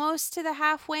almost to the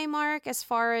halfway mark as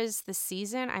far as the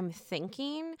season, I'm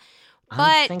thinking.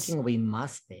 I'm thinking we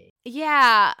must be.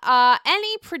 Yeah.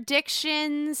 Any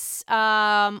predictions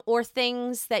or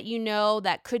things that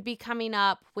that could be coming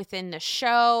up within the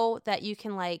show that you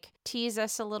can like tease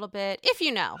us a little bit, if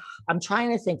you know? I'm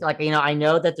trying to think I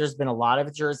know that there's been a lot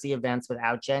of Jersey events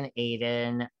without Jen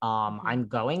Aiden. I'm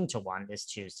going to one this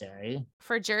Tuesday.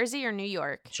 For Jersey or New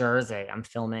York? Jersey. I'm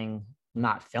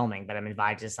not filming, but I'm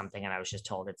invited to something and I was just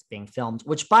told it's being filmed,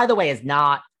 which by the way is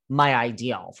not my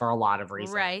ideal for a lot of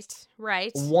reasons.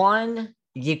 Right. One,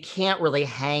 you can't really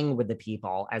hang with the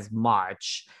people as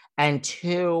much. And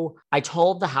two, I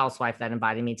told the housewife that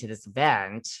invited me to this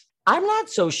event, I'm not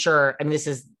so sure. I mean, this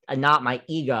is not my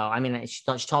ego. I mean, she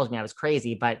told me I was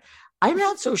crazy, but I'm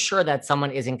not so sure that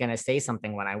someone isn't going to say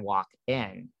something when I walk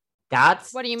in.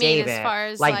 That's what do you David. mean as far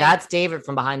as like that's David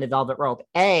from Behind the Velvet Rope.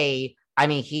 I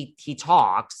mean, he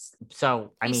talks,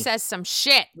 so he says some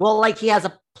shit. Well, like he has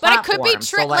a platform, but it could be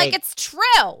true. So like it's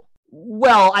true.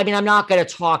 Well, I mean, I'm not going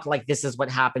to talk like this is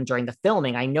what happened during the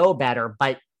filming. I know better,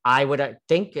 but I would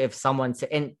think if someone said,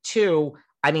 and two,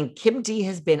 I mean, Kim D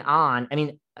has been on. I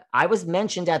mean, I was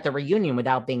mentioned at the reunion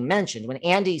without being mentioned. When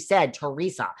Andy said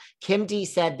Teresa, Kim D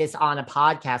said this on a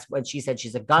podcast when she said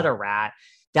she's a gutter rat.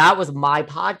 that was my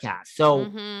podcast. So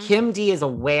Mhm. Kim D is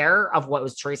aware of what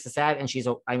was Teresa said, and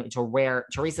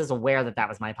Teresa's aware that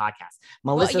was my podcast.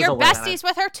 Well, Melissa's you're aware besties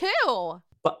with her too.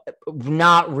 but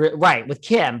not right with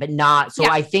Kim, but not. So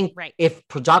Yeah, I think right. if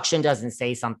production doesn't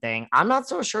say something, I'm not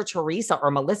so sure Teresa or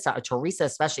Melissa, or Teresa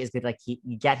especially, is like,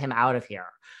 you get him out of here.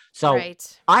 So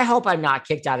Right. I hope I'm not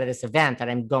kicked out of this event that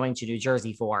I'm going to New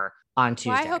Jersey for on Tuesday.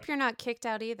 Well, I hope you're not kicked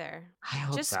out either. I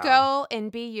hope Just so. go and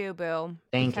be you, boo.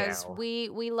 Thank because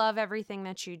you. we love everything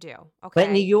that you do. Okay. But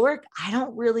New York, I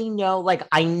don't really know. Like,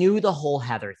 I knew the whole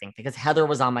Heather thing because Heather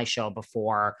was on my show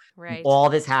before Right. all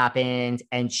this happened,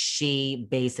 and she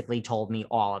basically told me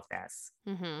all of this.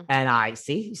 Mm-hmm. And I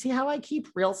see how I keep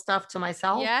real stuff to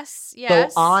myself. Yes. So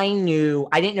I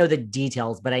didn't know the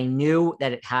details, but I knew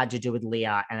that it had to do with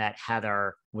Leah and that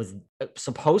Heather was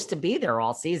supposed to be there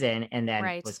all season and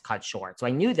then was cut short. So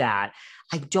I knew that.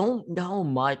 I don't know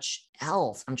much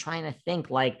else. I'm trying to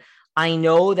think. Like, I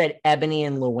know that Ebony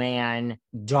and Luann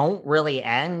don't really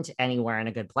end anywhere in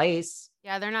a good place.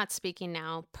 Yeah, they're not speaking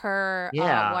now per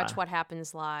Watch What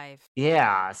Happens Live.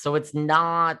 Yeah, so it's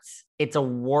a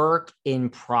work in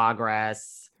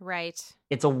progress. Right.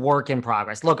 It's a work in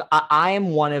progress. Look, I am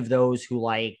one of those who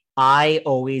I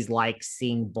always like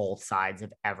seeing both sides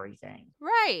of everything.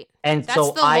 Right. And that's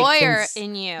so the lawyer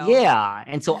in you. Yeah.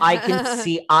 And so I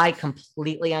can I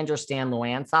completely understand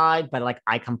Luann's side, but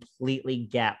I completely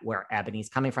get where Ebony's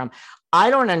coming from. I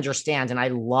don't understand, and I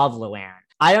love Luann.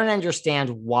 I don't understand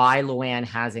why Luann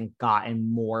hasn't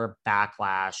gotten more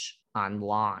backlash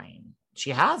online.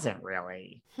 She hasn't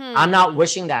really. I'm not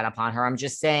wishing that upon her. I'm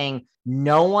just saying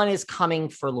no one is coming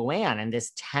for Luann in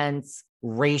this tense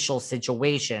racial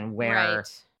situation where,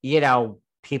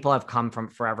 people have come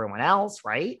for everyone else,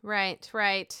 right? Right.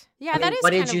 Yeah, that is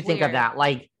what did you think of that?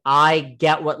 I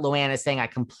get what Luann is saying. I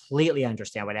completely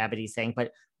understand what Ebony's saying,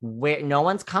 but no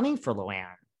one's coming for Luann.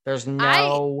 There's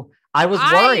I was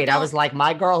worried. I was like,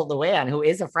 my girl Luann, who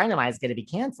is a friend of mine, is going to be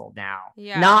canceled now.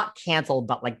 Yeah. Not canceled,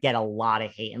 but get a lot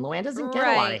of hate. And Luann doesn't get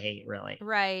a lot of hate, really.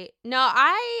 Right. No,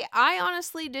 I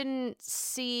honestly didn't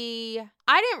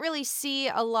really see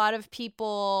a lot of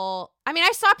people. I mean,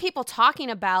 I saw people talking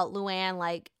about Luann,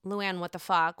 Luann, what the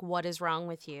fuck? What is wrong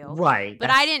with you? Right. But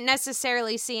I didn't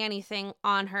necessarily see anything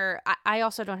on her. I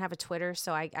also don't have a Twitter,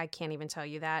 so I can't even tell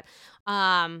you that.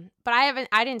 But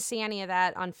I didn't see any of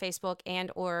that on Facebook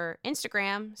and or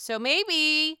Instagram. So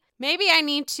maybe I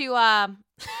need to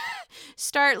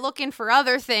start looking for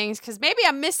other things because maybe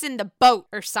I'm missing the boat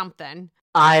or something.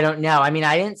 I don't know. I mean,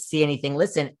 I didn't see anything.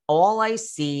 Listen, all I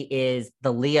see is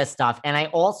the Leah stuff. And I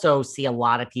also see a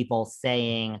lot of people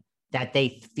saying that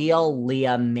they feel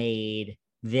Leah made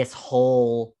this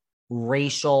whole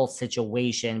racial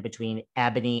situation between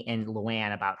Ebony and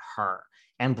Luann about her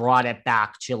and brought it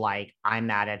back to I'm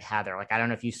mad at Heather. I don't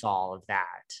know if you saw all of that.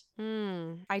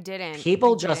 I didn't.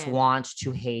 People just want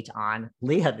to hate on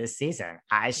Leah this season.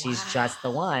 She's just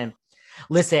the one.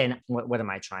 Listen, what am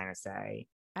I trying to say?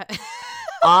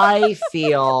 I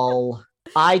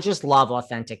just love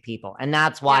authentic people. And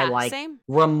that's why same.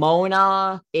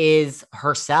 Ramona is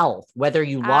herself, whether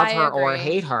you love her or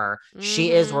hate her,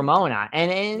 she is Ramona.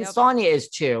 And Sonia is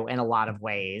too, in a lot of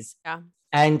ways. Yeah.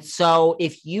 And so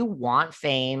if you want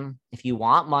fame, if you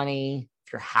want money,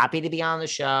 if you're happy to be on the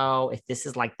show, if this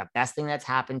is the best thing that's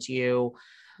happened to you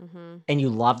and you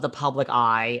love the public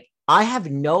eye, I have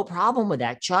no problem with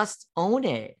that. Just own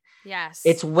it. Yes.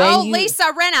 It's when Lisa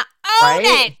Rinna, own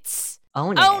it.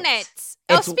 Own it.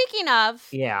 Speaking of,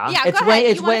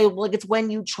 it's when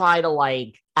you try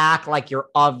to act like you're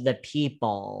of the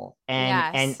people,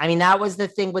 and I mean that was the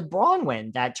thing with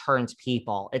Bronwyn that turns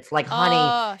people. It's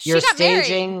honey, you're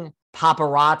staging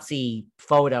paparazzi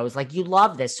photos. You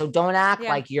love this, so don't act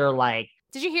like you're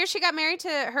Did you hear she got married to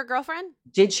her girlfriend?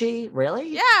 Did she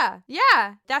really?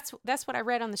 Yeah. That's what I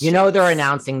read on the show. They're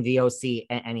announcing the OC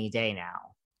any day now.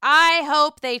 I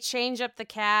hope they change up the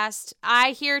cast.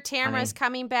 I hear Tamara's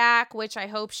coming back, which I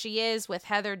hope she is, with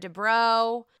Heather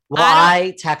Dubrow. Well,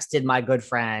 I texted my good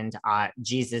friend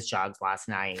Jesus Jugs last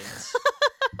night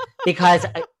because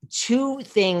two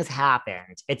things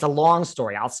happened. It's a long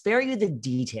story. I'll spare you the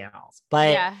details,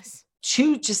 but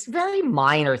two just very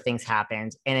minor things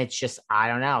happened. And it's just, I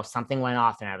don't know, something went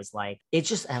off. And I was like,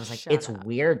 it's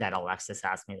weird that Alexis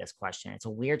asked me this question. It's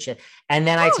a weird shit. And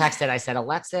then I texted, I said,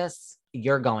 Alexis,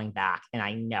 you're going back. And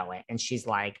I know it. And she's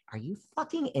like, are you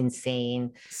fucking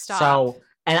insane? Stop. So,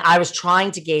 and I was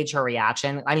trying to gauge her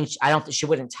reaction. I mean, she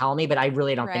wouldn't tell me, but I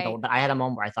really don't think, but I had a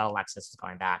moment where I thought Alexis was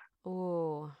going back.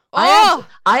 Ooh. Oh,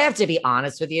 I have to be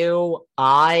honest with you.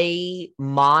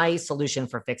 My solution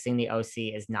for fixing the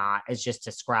OC is just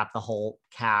to scrap the whole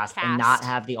cast and not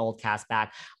have the old cast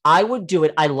back. I would do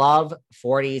it. I love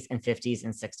 40s and 50s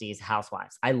and 60s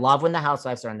housewives. I love when the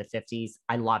housewives are in the 50s.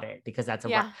 I love it because that's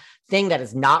a thing that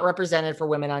is not represented for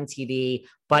women on TV.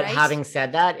 But having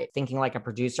said that, thinking like a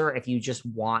producer, if you just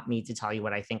want me to tell you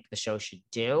what I think the show should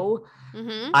do,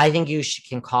 I think you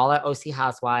can call it OC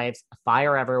Housewives,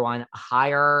 fire everyone,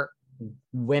 hire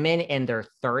women in their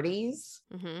 30s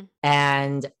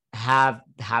and have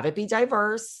it be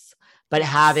diverse, but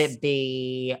have it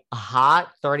be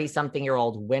hot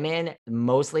 30-something-year-old women,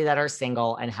 mostly that are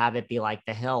single, and have it be like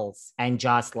The Hills. And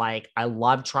just like, I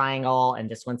love Triangle,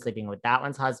 and this one's sleeping with that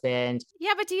one's husband.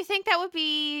 Yeah, but do you think that would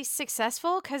be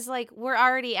successful? Because like we're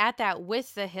already at that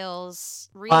with The Hills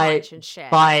relaunch and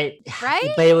shit. But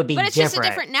it would be different. But it's just a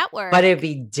different network. But it'd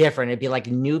be different. It'd be like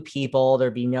new people.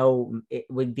 It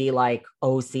would be like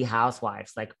OC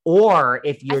Housewives. Like, or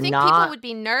if you're not. I think people would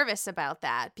be nervous about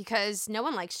that because no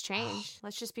one likes change.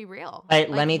 Let's just be real. But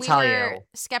let me tell you,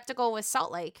 skeptical with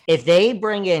Salt Lake. If they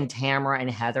bring in Tamra and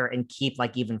Heather and keep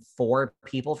like even 4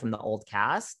 people from the old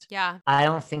cast,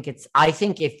 I think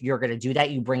if you're gonna do that,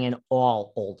 you bring in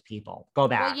all old people. Go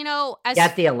back. Well,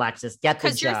 get the Alexis, get the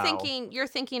Joe. Because you're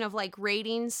thinking of like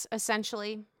ratings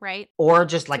essentially, right? Or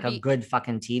just like a good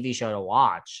fucking TV show to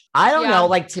watch. I don't know.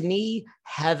 Like, to me,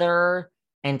 Heather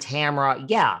and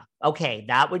Tamra, okay,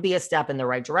 that would be a step in the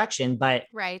right direction. But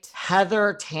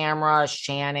Heather, Tamra,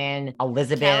 Shannon,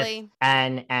 Elizabeth, Kelly.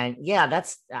 and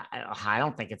that's, I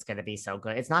don't think it's going to be so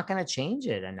good. It's not going to change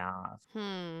it enough.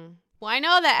 Well, I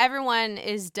know that everyone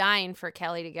is dying for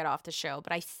Kelly to get off the show,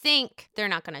 but I think they're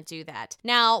not going to do that.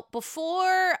 Now,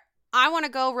 before I want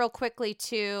to go real quickly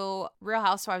to Real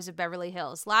Housewives of Beverly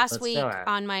Hills. Last week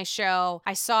on my show,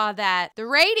 I saw that the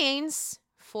ratings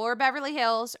for Beverly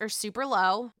Hills are super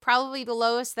low, probably the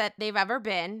lowest that they've ever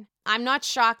been. I'm not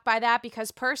shocked by that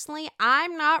because personally,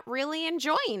 I'm not really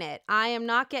enjoying it. I am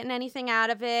not getting anything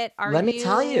out of it. Let me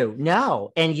tell you,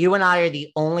 no. And you and I are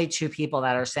the only 2 people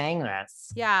that are saying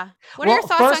this. Yeah. What are your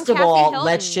thoughts on Kathy Hilton? First of all,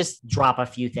 let's just drop a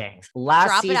few things.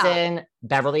 Last season,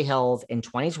 Beverly Hills in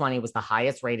 2020 was the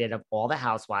highest rated of all the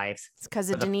housewives. It's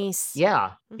because of Denise.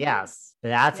 Yeah. Yes.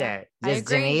 That's it. Is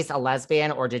Denise a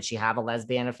lesbian, or did she have a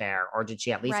lesbian affair, or did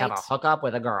she at least have a hookup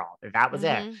with a girl? That was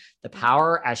it. The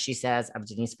power, as she says, of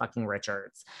Denise fucking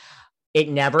Richards. It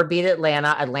never beat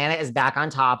Atlanta. Atlanta is back on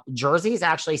top. Jersey is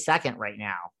actually second right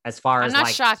now, as far as I'm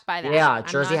not shocked by that. Yeah,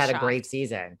 Jersey had a great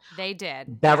season. They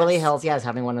did. Beverly Hills, is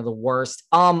having one of the worst.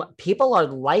 People are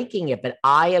liking it, but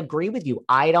I agree with you.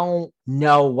 I don't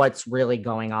know what's really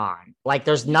going on. Like,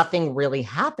 there's nothing really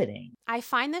happening. I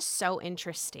find this so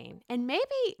interesting. And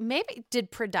maybe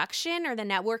did production or the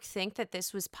network think that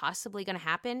this was possibly going to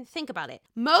happen? Think about it.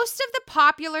 Most of the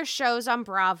popular shows on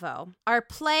Bravo are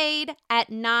played at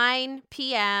 9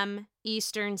 p.m.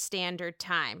 Eastern Standard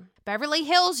Time. Beverly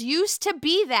Hills used to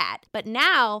be that, but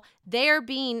now they're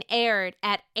being aired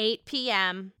at 8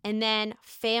 p.m. and then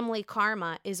Family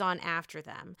Karma is on after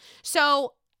them.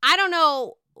 So I don't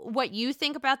know what you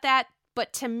think about that.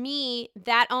 But to me,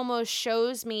 that almost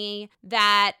shows me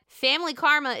that Family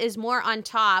Karma is more on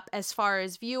top as far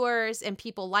as viewers and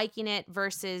people liking it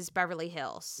versus Beverly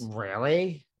Hills.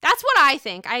 Really? That's what I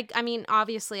think. I mean,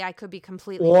 obviously, I could be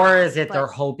completely wrong. Or is it they're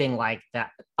hoping like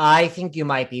that? I think you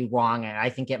might be wrong. And I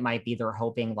think it might be they're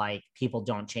hoping like people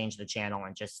don't change the channel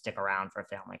and just stick around for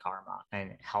Family Karma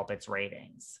and help its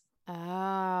ratings.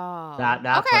 Oh,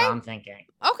 that's what I'm thinking.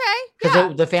 Okay,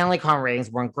 because the Family Karma ratings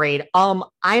weren't great.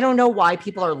 I don't know why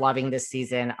people are loving this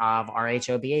season of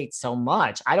RHOBH so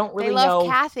much. I don't really know. They love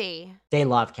Kathy. They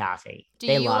love Kathy. Do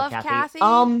you love Kathy?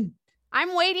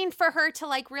 I'm waiting for her to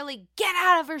like really get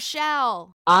out of her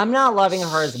shell. I'm not loving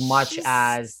her as much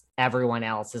as everyone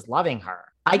else is loving her.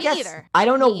 I guess either. I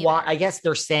don't know why. I guess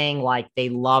they're saying like they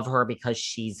love her because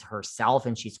she's herself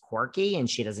and she's quirky and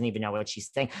she doesn't even know what she's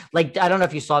saying. Like, I don't know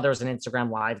if you saw there was an Instagram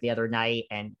live the other night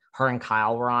and her and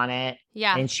Kyle were on it.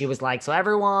 Yeah. And she was like, so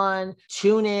everyone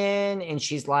tune in. And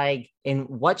she's like, in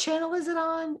what channel is it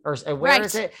on? Or where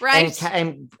is it? Right.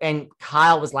 And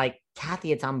Kyle was like,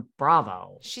 Kathy, it's on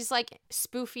Bravo. She's like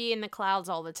spoofy in the clouds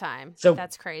all the time. So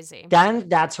that's crazy. Then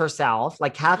that's herself.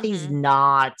 Like Kathy's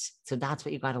not. So that's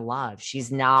what you got to love.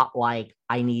 She's not like,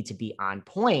 I need to be on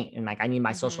point and like, I need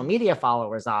my social media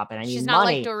followers up and I need money. She's not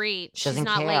like Dorit. She doesn't She's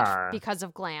not care. like because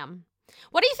of glam.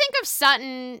 What do you think of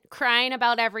Sutton crying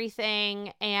about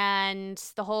everything and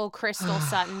the whole Crystal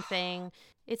Sutton thing?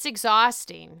 It's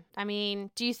exhausting. I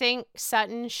mean, do you think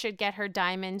Sutton should get her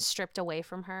diamonds stripped away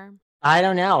from her? I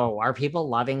don't know. Are people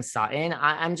loving Sutton?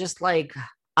 I'm just like,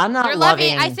 I'm not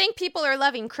loving. I think people are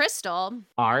loving Crystal.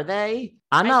 Are they?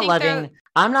 I'm not loving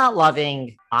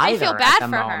either feel bad at the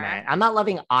for moment. her. I'm not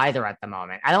loving either at the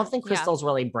moment. I don't think Crystal's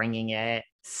really bringing it.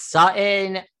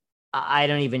 Sutton, I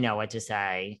don't even know what to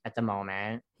say at the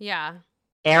moment. Yeah.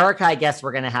 Erica, I guess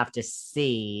we're gonna have to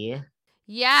see.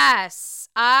 Yes.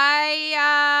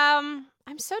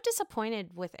 I'm so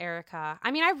disappointed with Erica.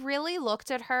 I mean, I really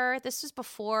looked at her. This was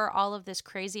before all of this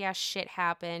crazy ass shit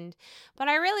happened. But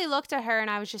I really looked at her and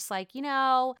I was just like,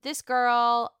 this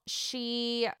girl,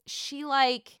 she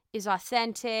like is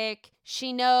authentic.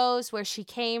 She knows where she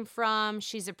came from.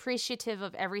 She's appreciative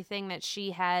of everything that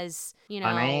she has,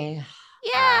 Yeah,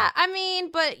 I mean,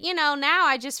 but now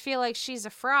I just feel like she's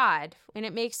a fraud and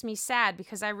it makes me sad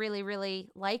because I really, really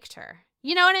liked her.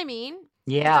 You know what I mean?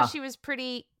 Yeah. I thought she was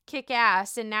pretty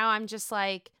kick-ass and now I'm just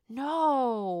like,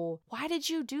 no, why did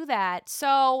you do that?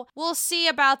 So we'll see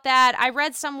about that. I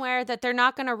read somewhere that they're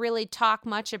not going to really talk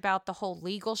much about the whole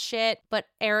legal shit, but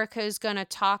Erica is going to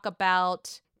talk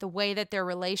about the way that their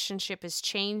relationship is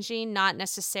changing, not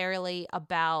necessarily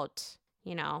about,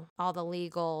 all the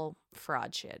legal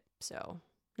fraud shit. So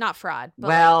not fraud, but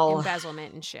like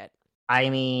embezzlement and shit. I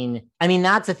mean,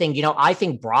 that's the thing. I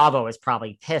think Bravo is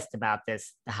probably pissed about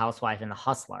this, The Housewife and The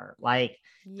Hustler. Like,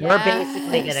 they're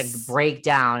basically going to break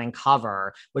down and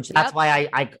cover, which that's why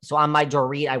so on my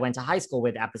Dorit, I went to high school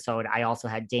with episode, I also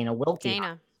had Dana Wilkie.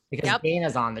 Because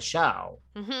Dana's on the show.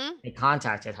 Mm-hmm. They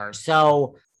contacted her.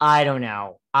 So I don't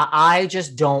know. I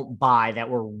just don't buy that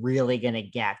we're really going to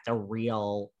get the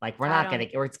real, like, we're not going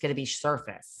to, or it's going to be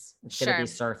surface. It's going to be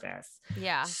surface.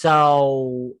 Yeah.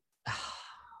 So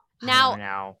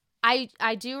now,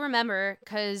 I do remember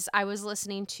because I was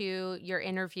listening to your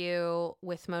interview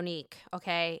with Monique,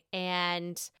 okay?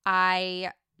 And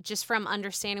I, just from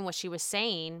understanding what she was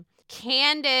saying,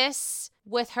 Candace,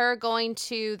 with her going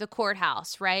to the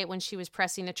courthouse, right, when she was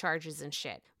pressing the charges and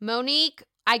shit, Monique,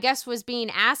 I guess, was being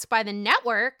asked by the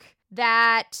network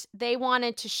that they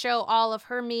wanted to show all of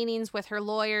her meetings with her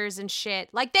lawyers and shit.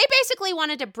 Like, they basically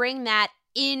wanted to bring that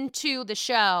into the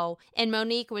show, and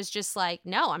Monique was just like,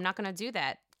 no, I'm not going to do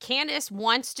that. Candace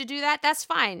wants to do that. That's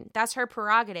fine. That's her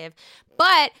prerogative.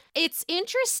 But it's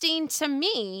interesting to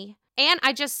me, and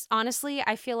I just, honestly,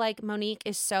 I feel like Monique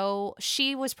is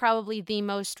she was probably the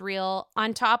most real,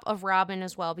 on top of Robin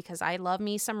as well, because I love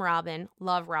me some Robin,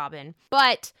 love Robin.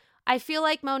 But I feel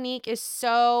like Monique is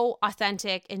so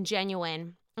authentic and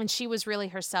genuine, and she was really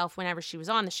herself whenever she was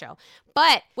on the show.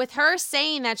 But with her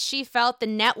saying that she felt the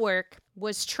network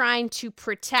was trying to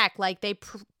protect, like they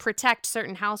protect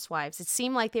certain housewives, it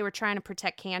seemed like they were trying to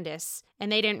protect Candace, and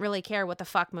they didn't really care what the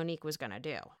fuck Monique was going to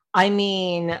do. I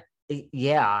mean,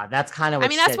 yeah, that's kind of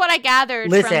what that's what I gathered.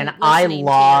 Listen, I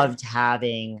loved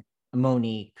having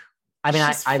Monique. I mean,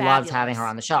 I loved having her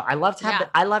on the show. I loved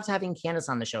having Candace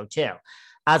on the show too.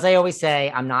 As I always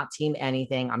say, I'm not team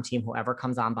anything. I'm team whoever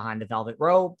comes on behind the velvet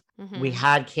rope. Mm-hmm. We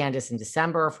had Candace in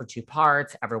December for 2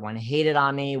 parts. Everyone hated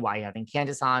on me. Why are you having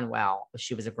Candace on? Well,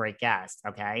 she was a great guest.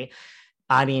 Okay.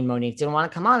 I mean, Monique didn't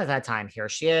want to come on at that time. Here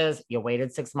she is. You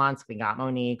waited 6 months. We got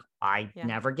Monique. I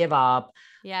never give up.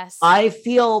 Yes. I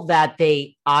feel that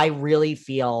I really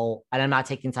feel, and I'm not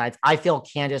taking sides, I feel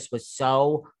Candace was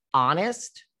so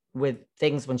honest with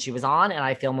things when she was on. And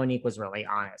I feel Monique was really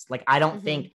honest. Like, I don't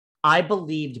think, I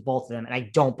believed both of them, and I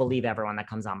don't believe everyone that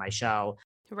comes on my show.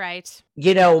 Right.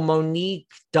 Monique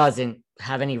doesn't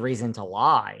have any reason to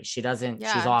lie. She doesn't.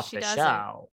 She's off the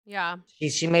show. Yeah.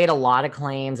 She made a lot of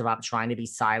claims about trying to be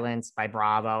silenced by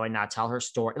Bravo and not tell her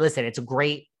story. Listen, it's a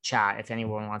great chat if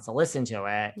anyone wants to listen to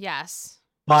it. Yes.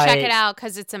 But check it out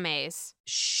because it's a maze.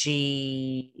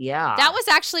 That was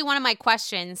actually one of my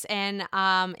questions, and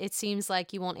it seems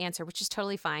like you won't answer, which is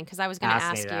totally fine because I was going to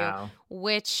ask you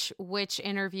which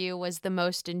interview was the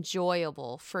most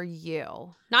enjoyable for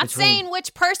you. Not saying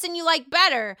which person you like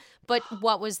better, but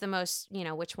what was the most,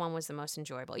 which one was the most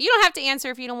enjoyable. You don't have to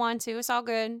answer if you don't want to. It's all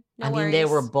good. No worries. They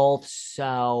were both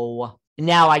so.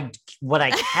 Now what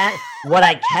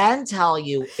I can tell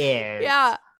you is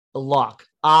look,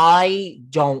 I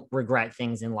don't regret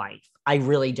things in life. I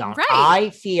really don't. Right. I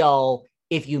feel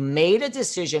if you made a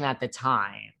decision at the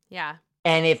time,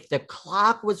 and if the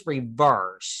clock was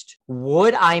reversed,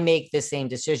 would I make the same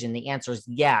decision? The answer is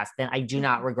yes. Then I do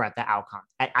not regret the outcome.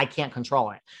 I can't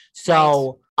control it.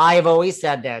 So I've always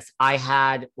said this. I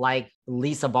had like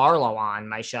Lisa Barlow on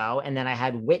my show, and then I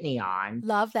had Whitney on.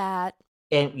 Love that.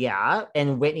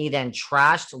 And Whitney then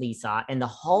trashed Lisa, and the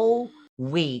whole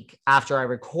week after I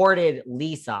recorded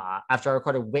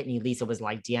Whitney, Lisa was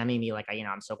like DMing me like,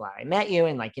 I'm so glad I met you.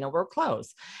 And like, we're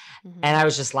close. Mm-hmm. And I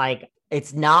was just like,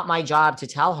 it's not my job to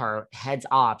tell her, heads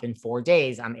up, in 4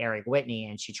 days, I'm airing Whitney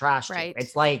and she trashed you.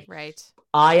 It's like,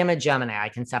 I am a Gemini. I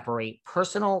can separate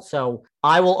personal. So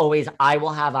I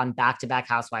will have on back-to-back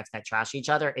housewives that trash each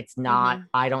other. It's not,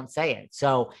 I don't say it.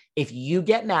 So if you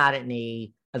get mad at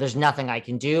me, there's nothing I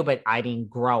can do, but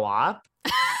grow up.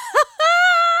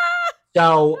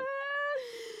 So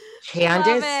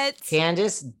Candace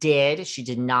she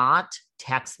did not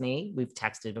text me. We've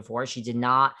texted before. She did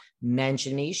not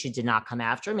mention me. She did not come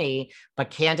after me, but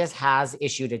Candace has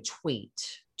issued a tweet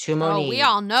to Monique. Oh, we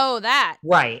all know that.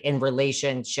 Right. In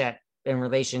relation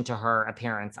to her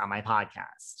appearance on my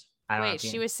podcast. Wait,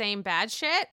 she was saying bad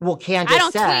shit? Well,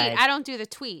 Candace said, I don't do the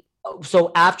tweet.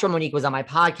 So after Monique was on my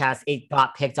podcast, it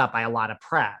got picked up by a lot of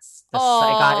press. It's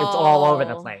all over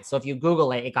the place. So if you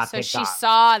Google it, it got picked up. So she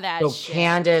saw that. So shit.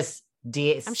 Candace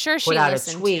I'm sure she put out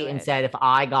a tweet and said, if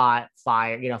I got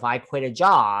fired, if I quit a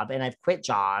job, and I've quit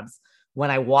jobs,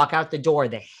 when I walk out the door,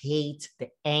 the hate, the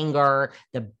anger,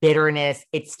 the bitterness,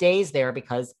 it stays there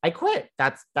because I quit.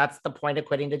 That's the point of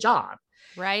quitting the job.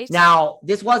 Right. Now,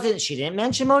 she didn't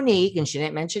mention Monique and she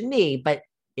didn't mention me, but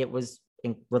it was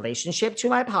in relationship to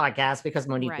my podcast because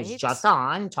Monique was just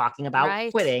on talking about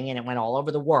quitting and it went all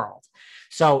over the world.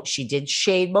 So she did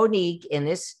shade Monique in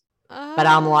this, but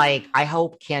I'm like, I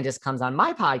hope Candace comes on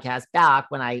my podcast back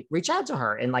when I reach out to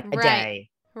her in like a day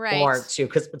or two,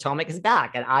 because Potomac is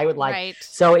back and I would like,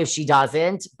 so if she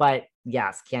doesn't, but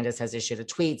yes, Candace has issued a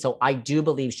tweet. So I do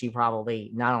believe she probably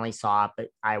not only saw it, but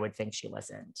I would think she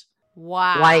listened.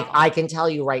 Wow. Like I can tell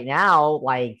you right now,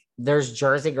 like there's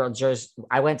Jersey girls.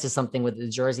 I went to something with the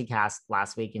Jersey cast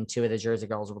last week and 2 of the Jersey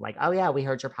girls were like, oh yeah, we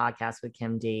heard your podcast with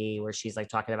Kim D where she's like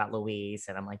talking about Luis.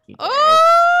 And I'm like, you did?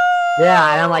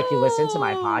 Yeah. And I'm like, you listened to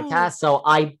my podcast. So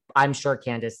I'm sure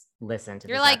Candace listened to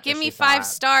You're like, give me 5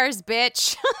 stars,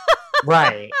 bitch.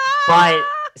 Right. But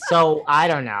so I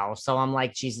don't know. So I'm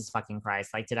like, Jesus fucking Christ.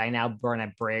 Like, did I now burn a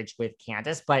bridge with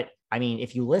Candace? But I mean,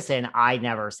 if you listen, I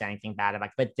never said anything bad about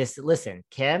it. But listen,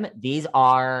 Kim, that's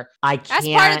part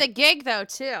of the gig though,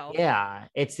 too. Yeah.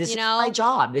 This is my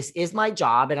job. This is my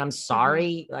job. And I'm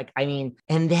sorry. Mm-hmm. Like, I mean,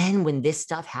 and then when this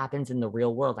stuff happens in the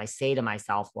real world, I say to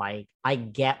myself, like, I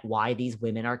get why these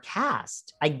women are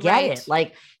cast. I get it.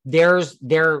 Like there's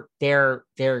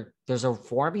a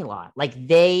formula. Like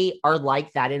they are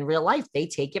like that in real life. They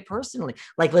take it personally.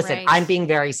 Like, listen, I'm being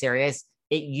very serious.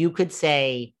 You could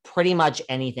say pretty much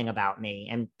anything about me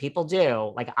and people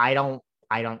do. Like, I don't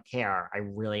care. I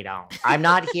really don't. I'm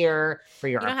not here for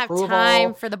your approval. You don't have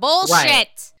time for the bullshit.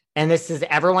 Right. And this is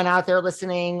everyone out there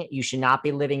listening. You should not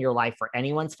be living your life for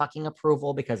anyone's fucking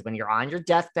approval because when you're on your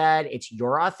deathbed, it's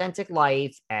your authentic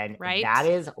life. And that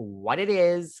is what it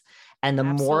is. And the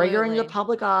more you're in your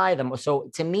public eye, the more. So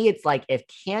to me, it's like if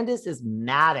Candace is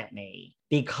mad at me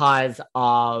because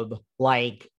of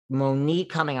like Monique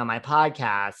coming on my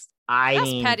podcast,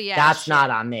 that's not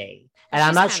on me. And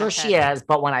I'm not sure she is,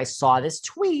 but when I saw this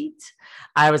tweet,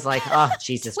 I was like, oh,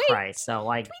 Jesus Christ. So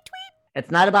like, it's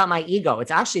not about my ego.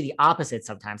 It's actually the opposite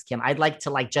sometimes, Kim. I'd like to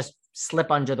like just slip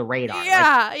under the radar.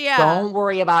 Yeah. Don't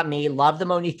worry about me. Love the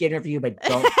Monique interview, but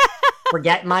don't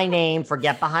forget my name,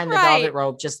 forget behind the velvet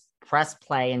rope. Just press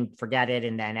play and forget it.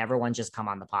 And then everyone just come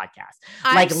on the podcast.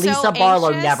 Lisa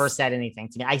Barlow never said anything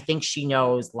to me. I think she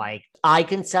knows like I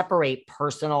can separate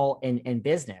personal and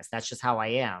business. That's just how I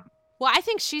am. Well, I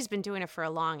think she's been doing it for a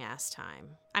long ass time.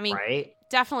 I mean,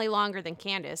 definitely longer than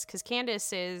Candace because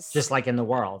Candace is just like in the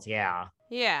world. Yeah.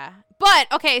 Yeah. But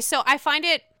okay. So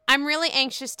I'm really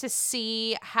anxious to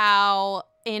see how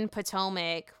in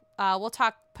Potomac, we'll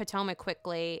talk Potomac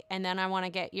quickly, and then I want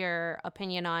to get your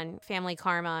opinion on Family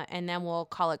Karma, and then we'll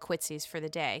call it quitsies for the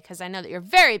day, because I know that you're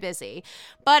very busy.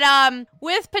 But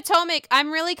with Potomac,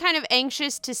 I'm really kind of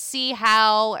anxious to see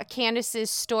how Candace's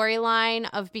storyline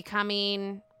of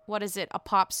becoming, what is it, a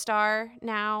pop star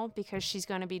now, because she's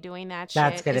going to be doing that shit.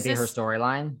 That's going to be her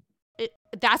storyline?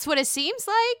 That's what it seems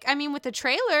like. I mean, with the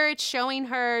trailer, it's showing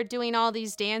her doing all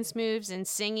these dance moves and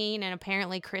singing, and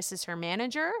apparently Chris is her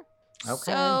manager.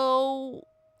 Okay. So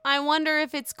I wonder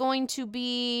if it's going to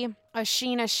be a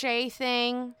Sheena Shea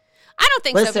thing. I don't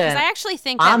think so, because I actually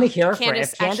think that I'm here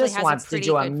Candace for it. If Candace wants to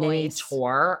do a mini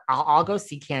tour, I'll go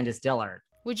see Candace Dillard.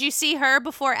 Would you see her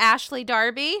before Ashley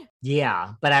Darby?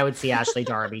 Yeah, but I would see Ashley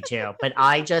Darby too. But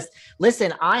I just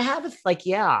listen. I have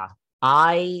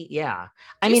I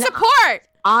mean, support.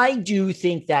 I do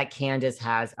think that Candace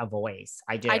has a voice.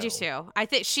 I do too. I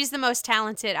think she's the most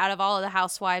talented out of all of the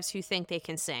housewives who think they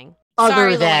can sing.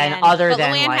 Sorry, Luann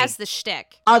Luann like, has the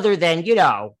shtick. Other than,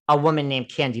 a woman named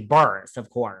Candy Burris, of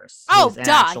course. Oh,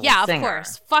 duh. Yeah, singer. of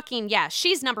course. Fucking, yeah.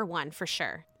 She's number one for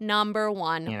sure. Number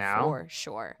one for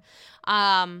sure.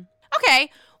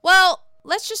 Okay. Well,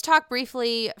 let's just talk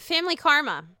briefly. Family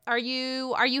Karma. Are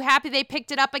you happy they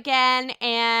picked it up again?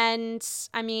 And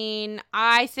I mean,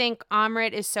 I think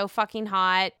Amrit is so fucking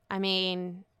hot. I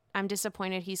mean, I'm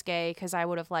disappointed he's gay because I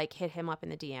would have hit him up in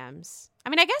the DMs. I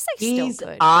mean, I guess still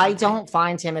could. I don't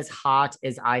find him as hot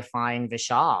as I find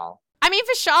Vishal. I mean,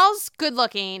 Vishal's good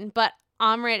looking, but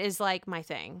Amrit is my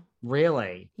thing.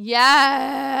 Really?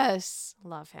 Yes.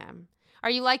 Love him. Are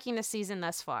you liking the season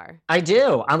thus far? I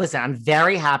do. Listen, I'm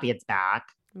very happy it's back.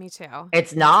 Me too.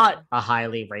 It's not a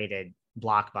highly rated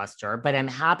blockbuster, but I'm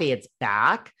happy it's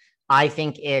back. I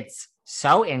think it's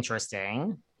so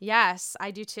interesting. Yes,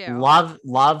 I do too.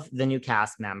 Love the new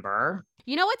cast member.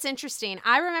 You know what's interesting?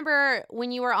 I remember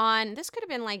when you were on, this could have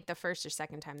been the first or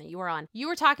second time that you were on, you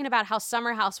were talking about how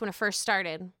Summer House, when it first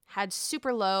started, had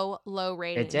super low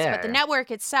ratings. It did. But the network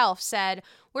itself said,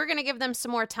 we're going to give them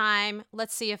some more time.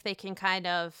 Let's see if they can kind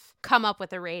of come up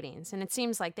with the ratings. And it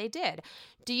seems like they did.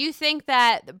 Do you think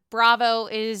that Bravo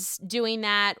is doing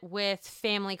that with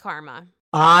Family Karma?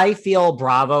 I feel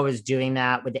Bravo is doing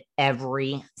that with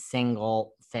every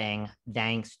single thing,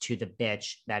 thanks to the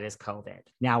bitch that is COVID.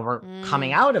 Now we're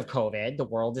coming out of COVID. The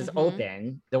world is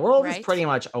open. The world is pretty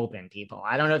much open, people.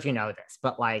 I don't know if you know this,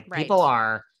 but people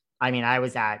are, I mean, I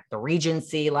was at the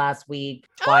Regency last week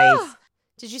twice. Oh!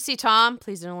 Did you see Tom?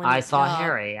 Please don't let me. I saw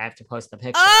Harry. I have to post the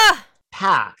picture.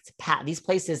 Packed. These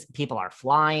places, people are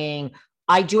flying.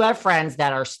 I do have friends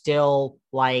that are still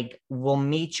we'll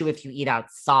meet you if you eat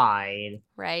outside.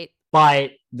 Right.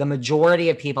 But the majority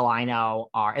of people I know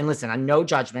are, and listen, I'm no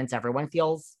judgments. Everyone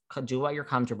do what you're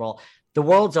comfortable. The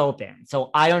world's open. So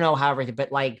I don't know how everything, but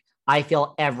I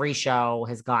feel every show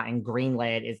has gotten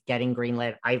greenlit, is getting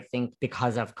greenlit. I think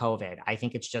because of COVID, I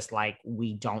think it's just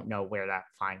we don't know where to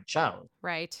find shows.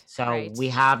 Right. So we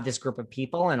have this group of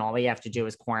people and all we have to do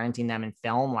is quarantine them and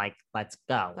film. Let's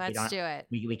go. Let's do it.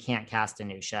 We can't cast a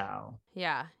new show.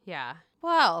 Yeah. Yeah.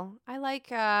 Well, I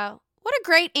what a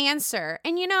great answer.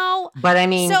 And but I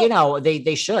mean,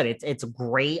 they should. It's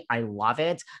great. I love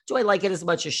it. Do I like it as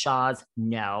much as Shaw's?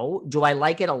 No. Do I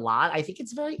like it a lot? I think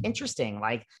it's very interesting.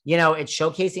 It's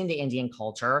showcasing the Indian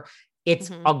culture. It's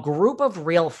a group of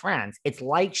real friends. It's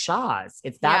like Shaw's.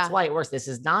 That's why it works. This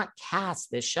is not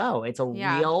cast, this show. It's a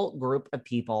real group of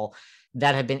people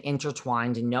that have been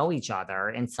intertwined and know each other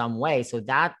in some way. So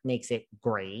that makes it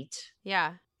great.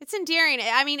 Yeah. It's endearing.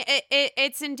 I mean,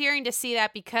 it's endearing to see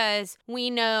that because we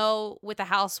know with the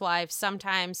Housewives,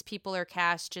 sometimes people are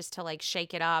cast just to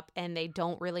shake it up and they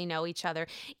don't really know each other.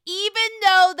 Even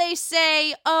though they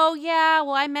say, oh yeah,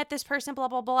 well, I met this person, blah,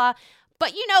 blah, blah.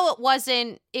 But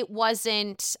it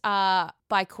wasn't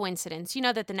by coincidence. You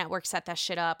know that the network set that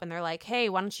shit up and they're like, hey,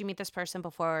 why don't you meet this person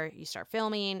before you start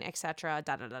filming, etc.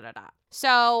 Da, da, da, da, da.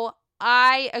 So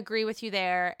I agree with you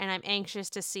there, and I'm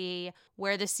anxious to see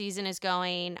where the season is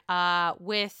going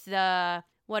with the,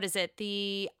 what is it?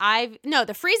 The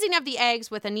freezing of the eggs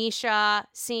with Anisha,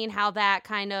 seeing how that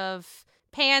kind of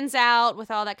pans out with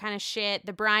all that kind of shit.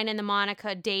 The Brian and the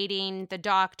Monica dating the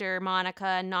doctor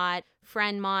Monica, not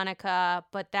friend Monica,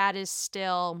 but that is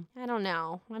still, I don't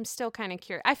know. I'm still kind of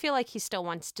curious. I feel like he still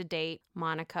wants to date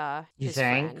Monica, his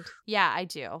friend. Yeah, I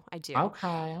do.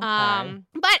 Okay.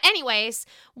 But anyways,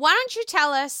 why don't you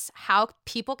tell us how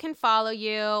people can follow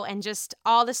you and just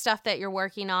all the stuff that you're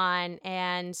working on,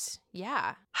 and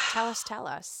yeah, tell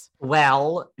us.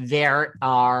 Well, there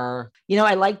are,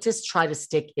 I like to try to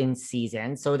stick in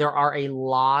season. So there are a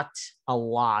lot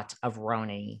of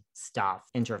Roni stuff,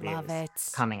 interviews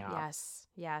coming up.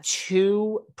 Yes.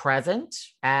 2 present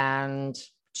and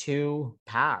 2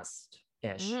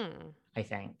 past-ish, I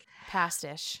think.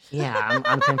 Past-ish. Yeah,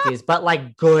 I'm confused.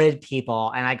 But good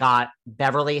people. And I got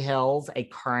Beverly Hills, a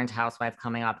current housewife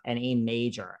coming up, and a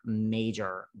major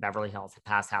Beverly Hills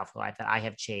past housewife that I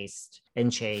have chased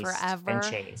forever. And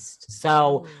chased.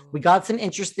 So we got some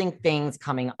interesting things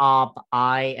coming up.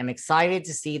 I am excited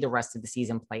to see the rest of the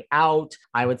season play out.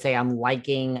 I would say I'm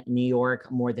liking New York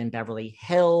more than Beverly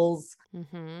Hills.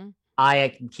 I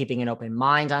am keeping an open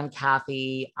mind on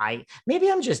Kathy. Maybe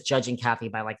I'm just judging Kathy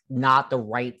by not the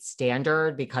right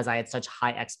standard because I had such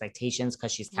high expectations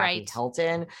because she's Kathy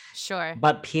Hilton. Sure.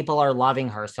 But people are loving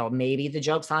her. So maybe the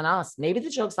joke's on us. Maybe the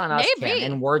joke's on us, Kim,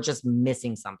 and we're just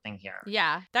missing something here.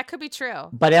 Yeah, that could be true.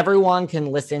 But everyone can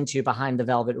listen to Behind the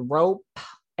Velvet Rope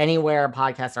anywhere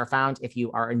podcasts are found. If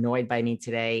you are annoyed by me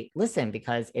today, listen,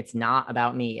 because it's not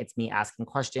about me. It's me asking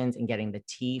questions and getting the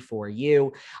tea for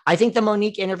you. I think the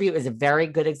Monique interview is a very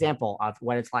good example of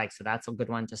what it's like. So that's a good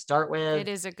one to start with. It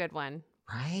is a good one.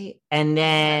 Right. And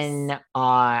then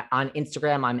on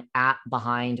Instagram, I'm at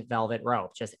Behind Velvet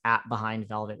Rope, just at Behind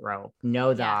Velvet Rope. We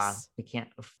can't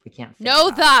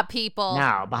know the people.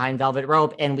 No, Behind Velvet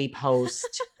Rope. And we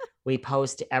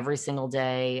post every single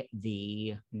day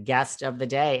the guest of the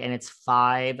day, and it's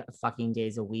 5 fucking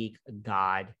days a week.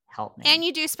 God help me. And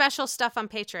you do special stuff on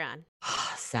Patreon.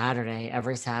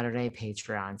 Every Saturday,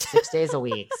 Patreon, 6 days a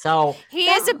week. So he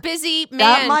is a busy man.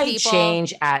 That might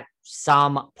change at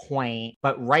some point,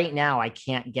 but right now I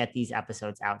can't get these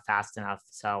episodes out fast enough,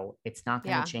 so it's not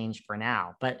going to change for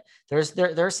now. But there's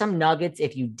some nuggets.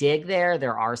 If you dig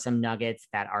there are some nuggets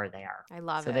that are there. I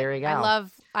love it. So there you go.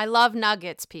 I love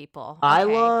nuggets, people. Okay. I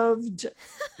loved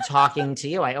talking to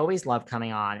you. I always love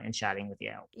coming on and chatting with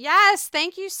you. Yes,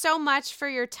 thank you so much for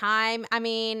your time. I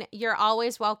mean, you're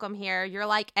always welcome here. You're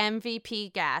like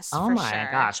MVP guest. Oh my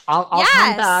gosh, I'll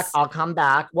come back. I'll come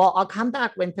back. Well, I'll come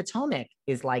back when Potomac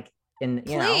is like.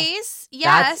 Please, yes.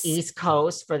 That's East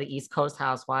Coast for the East Coast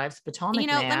Housewives. Potomac,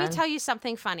 man. Let me tell you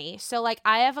something funny. So, like,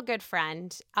 I have a good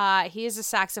friend. He is a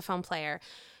saxophone player.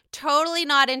 Totally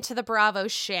not into the Bravo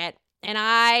shit. And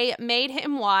I made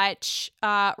him watch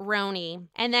Roni.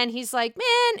 And then he's like,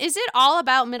 man, is it all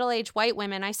about middle-aged white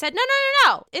women? I said,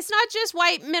 no. It's not just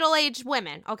white middle-aged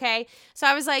women, okay? So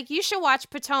I was like, you should watch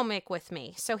Potomac with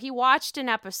me. So he watched an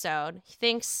episode. He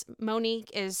thinks Monique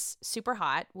is super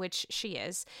hot, which she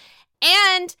is.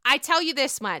 And I tell you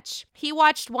this much. He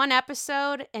watched one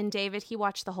episode, and David, he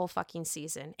watched the whole fucking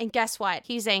season. And guess what?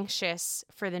 He's anxious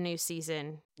for the new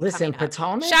season. Listen,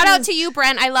 Potomac. Shout out to you,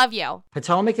 Brent. I love you.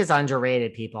 Potomac is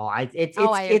underrated, people. I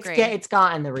agree. It's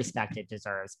gotten the respect it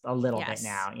deserves a little bit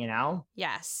now, you know?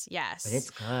 Yes. But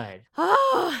it's good.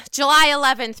 Oh, July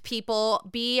 11th, people.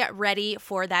 Be ready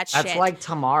for that shit. That's like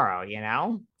tomorrow, you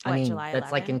know? July 11th?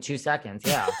 That's like in 2 seconds,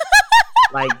 yeah.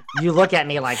 Like, you look at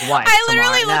me like, what? I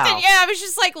literally looked at you. I was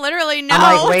just like, literally, no.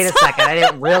 I'm like, wait a second. I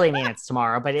didn't really mean it's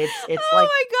tomorrow, but it's oh like. Oh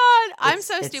my God. I'm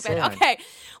so stupid. Soon. Okay.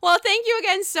 Well, thank you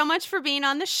again so much for being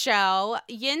on the show.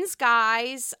 Yins,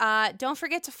 guys, don't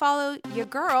forget to follow your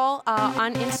girl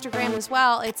on Instagram as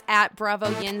well. It's at Bravo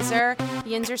Yinzer.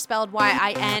 Yinzer spelled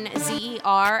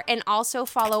Yinzer. And also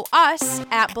follow us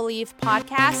at Believe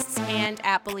Podcasts and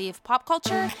at Believe Pop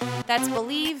Culture. That's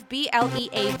Believe,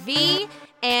 BLEAV.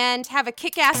 And have a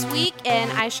kick-ass week,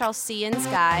 and I shall see you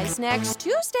guys next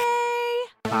Tuesday.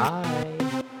 Bye.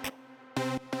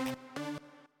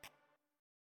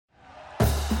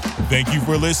 Thank you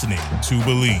for listening to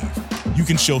Believe. You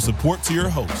can show support to your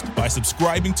host by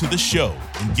subscribing to the show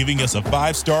and giving us a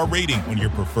 5-star rating on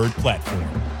your preferred platform.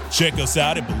 Check us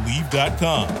out at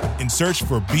Believe.com and search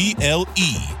for BLEAV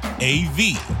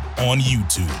on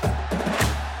YouTube.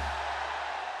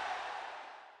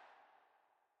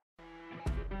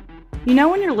 You know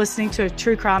when you're listening to a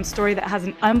true crime story that has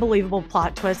an unbelievable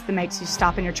plot twist that makes you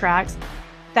stop in your tracks?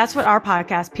 That's what our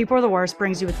podcast, People Are the Worst,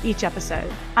 brings you with each episode.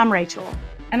 I'm Rachel.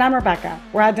 And I'm Rebecca.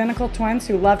 We're identical twins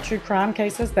who love true crime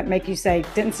cases that make you say,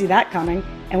 didn't see that coming,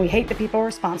 and we hate the people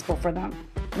responsible for them.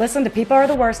 Listen to People Are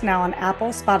the Worst now on Apple,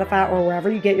 Spotify, or wherever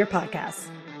you get your podcasts.